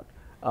the cloud.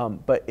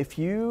 But if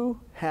you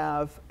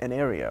have an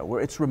area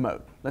where it's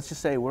remote, let's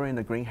just say we're in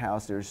a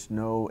greenhouse, there's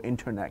no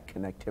internet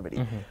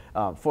connectivity.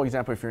 For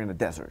example, if you're in a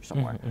desert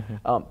somewhere.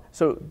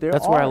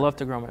 That's where I love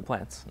to grow my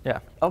plants. Yeah.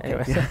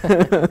 Okay.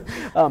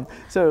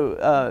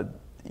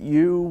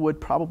 You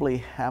would probably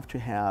have to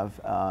have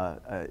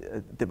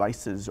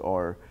devices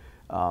or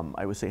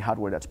I would say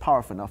hardware that's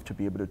powerful enough to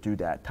be able to do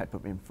that type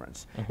of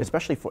inference,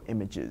 especially for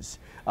images.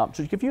 So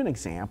to give you an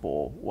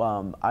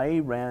example, I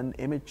ran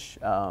image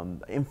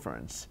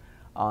inference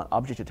on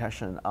object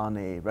detection on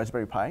a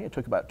Raspberry Pi. It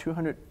took about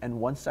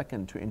 201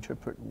 seconds to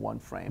interpret one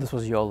frame. This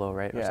was YOLO,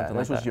 right? Yeah,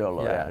 this was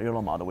YOLO, YOLO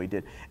model we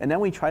did. And then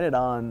we tried it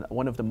on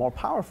one of the more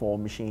powerful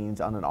machines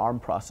on an ARM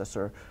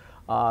processor.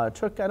 It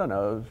took, I don't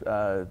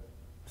know,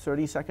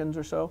 30 seconds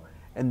or so.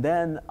 And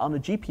then on the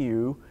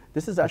GPU,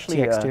 this is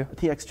actually a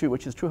TX2,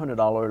 which is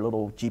 $200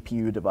 little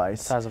GPU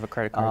device. Size of a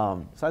credit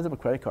card. Size of a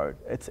credit card.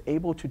 It's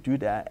able to do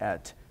that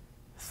at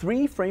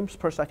 3 frames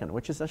per second,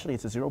 which is actually,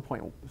 it's a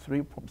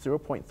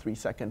 0.3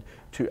 second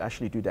to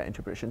actually do that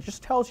interpretation. It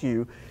just tells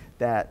you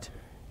that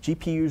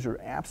GPUs are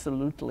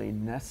absolutely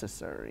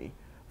necessary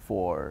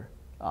for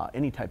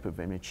any type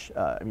of image,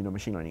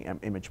 machine learning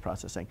image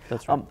processing.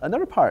 That's right.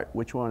 Another part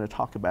which we want to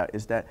talk about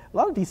is that a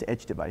lot of these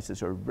edge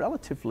devices are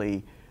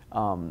relatively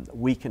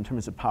weak in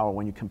terms of power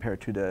when you compare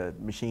it to the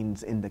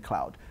machines in the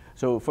cloud.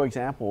 So for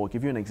example, I'll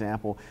give you an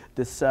example.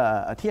 This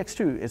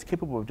TX2 is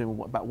capable of doing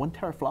about 1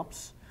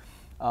 teraflops.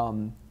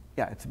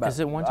 Yeah, it's about. Is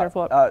it 1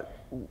 teraflop?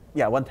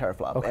 Yeah, 1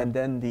 teraflop. Okay. And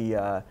then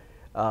the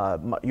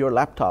your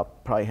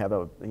laptop probably have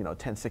a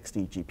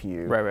 1060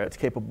 GPU. Right. It's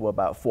capable of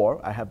about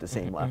 4. I have the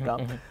same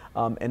laptop.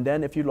 And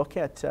then if you look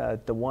at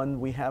the one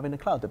we have in the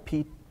cloud,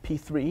 the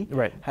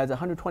P3 has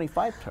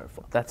 125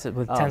 teraflops. That's it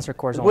with tensor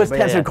cores only. With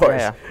tensor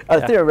cores,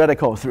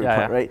 theoretical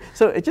throughput, right?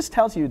 So it just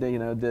tells you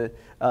that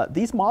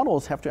these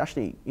models have to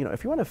actually,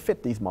 if you want to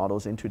fit these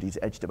models into these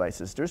edge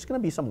devices, there's going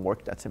to be some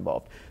work that's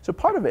involved. So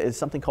part of it is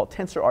something called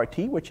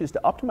TensorRT, which is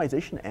the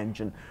optimization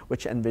engine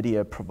which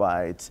NVIDIA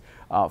provides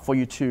for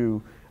you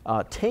to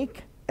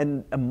take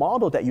a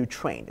model that you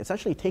train. It's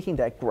actually taking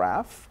that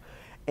graph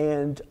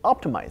and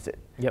optimize it.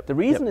 The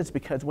reason is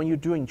because when you're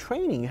doing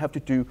training, you have to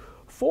do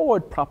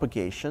forward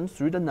propagation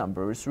through the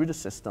numbers, through the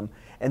system,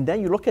 and then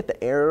you look at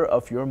the error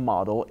of your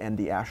model and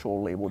the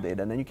actual label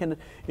data, and then you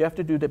have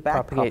to do the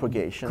back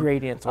propagation.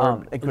 Gradients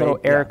or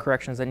little error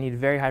corrections that need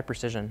very high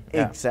precision.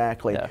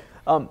 Exactly.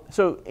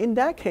 So in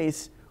that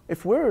case,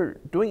 if we're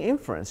doing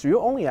inference,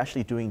 you're only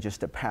actually doing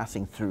just a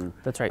passing through.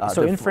 That's right.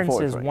 So inference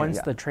is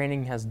once the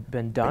training has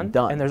been done,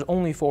 and there's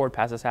only forward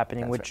passes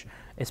happening, which,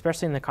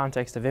 especially in the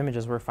context of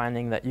images, we're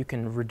finding that you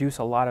can reduce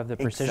a lot of the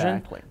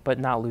precision, but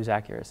not lose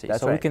accuracy.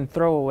 So we can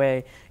throw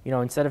away,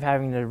 instead of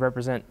having to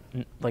represent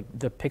like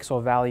the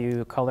pixel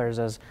value colors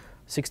as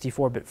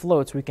 64-bit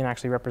floats, we can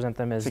actually represent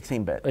them as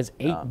 16-bit, as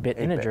 8-bit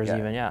integers,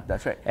 even.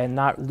 That's right. And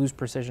not lose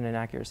precision and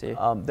accuracy.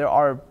 There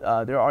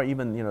are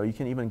even you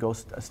can even go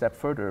a step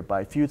further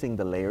by fusing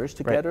the layers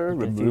together,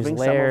 removing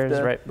layers,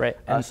 some of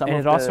the and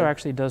it also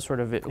actually does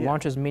it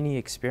launches mini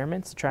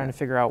experiments trying to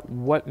figure out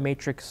what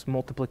matrix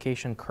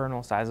multiplication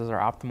kernel sizes are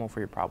optimal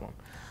for your problem.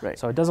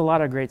 So it does a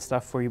lot of great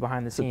stuff for you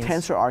behind the scenes. So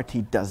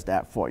TensorRT does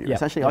that for you.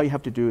 Essentially, all you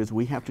have to do is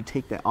we have to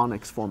take the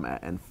ONNX format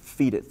and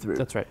feed it through.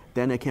 That's right.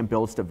 Then it can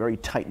build a very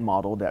tight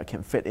model that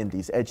can fit in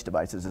these edge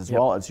devices as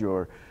well as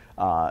your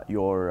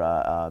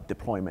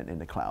deployment in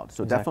the cloud.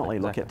 So definitely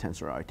look at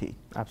TensorRT.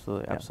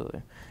 Absolutely,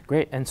 absolutely.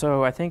 Great. And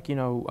so I think,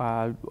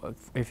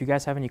 if you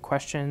guys have any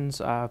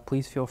questions,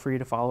 please feel free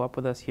to follow up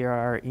with us. Here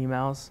are our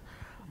emails.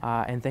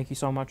 And thank you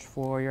so much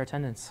for your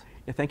attendance.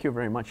 Yeah, thank you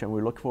very much, and we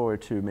look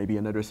forward to maybe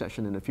another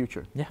session in the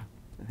future. Yeah.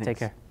 Take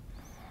care.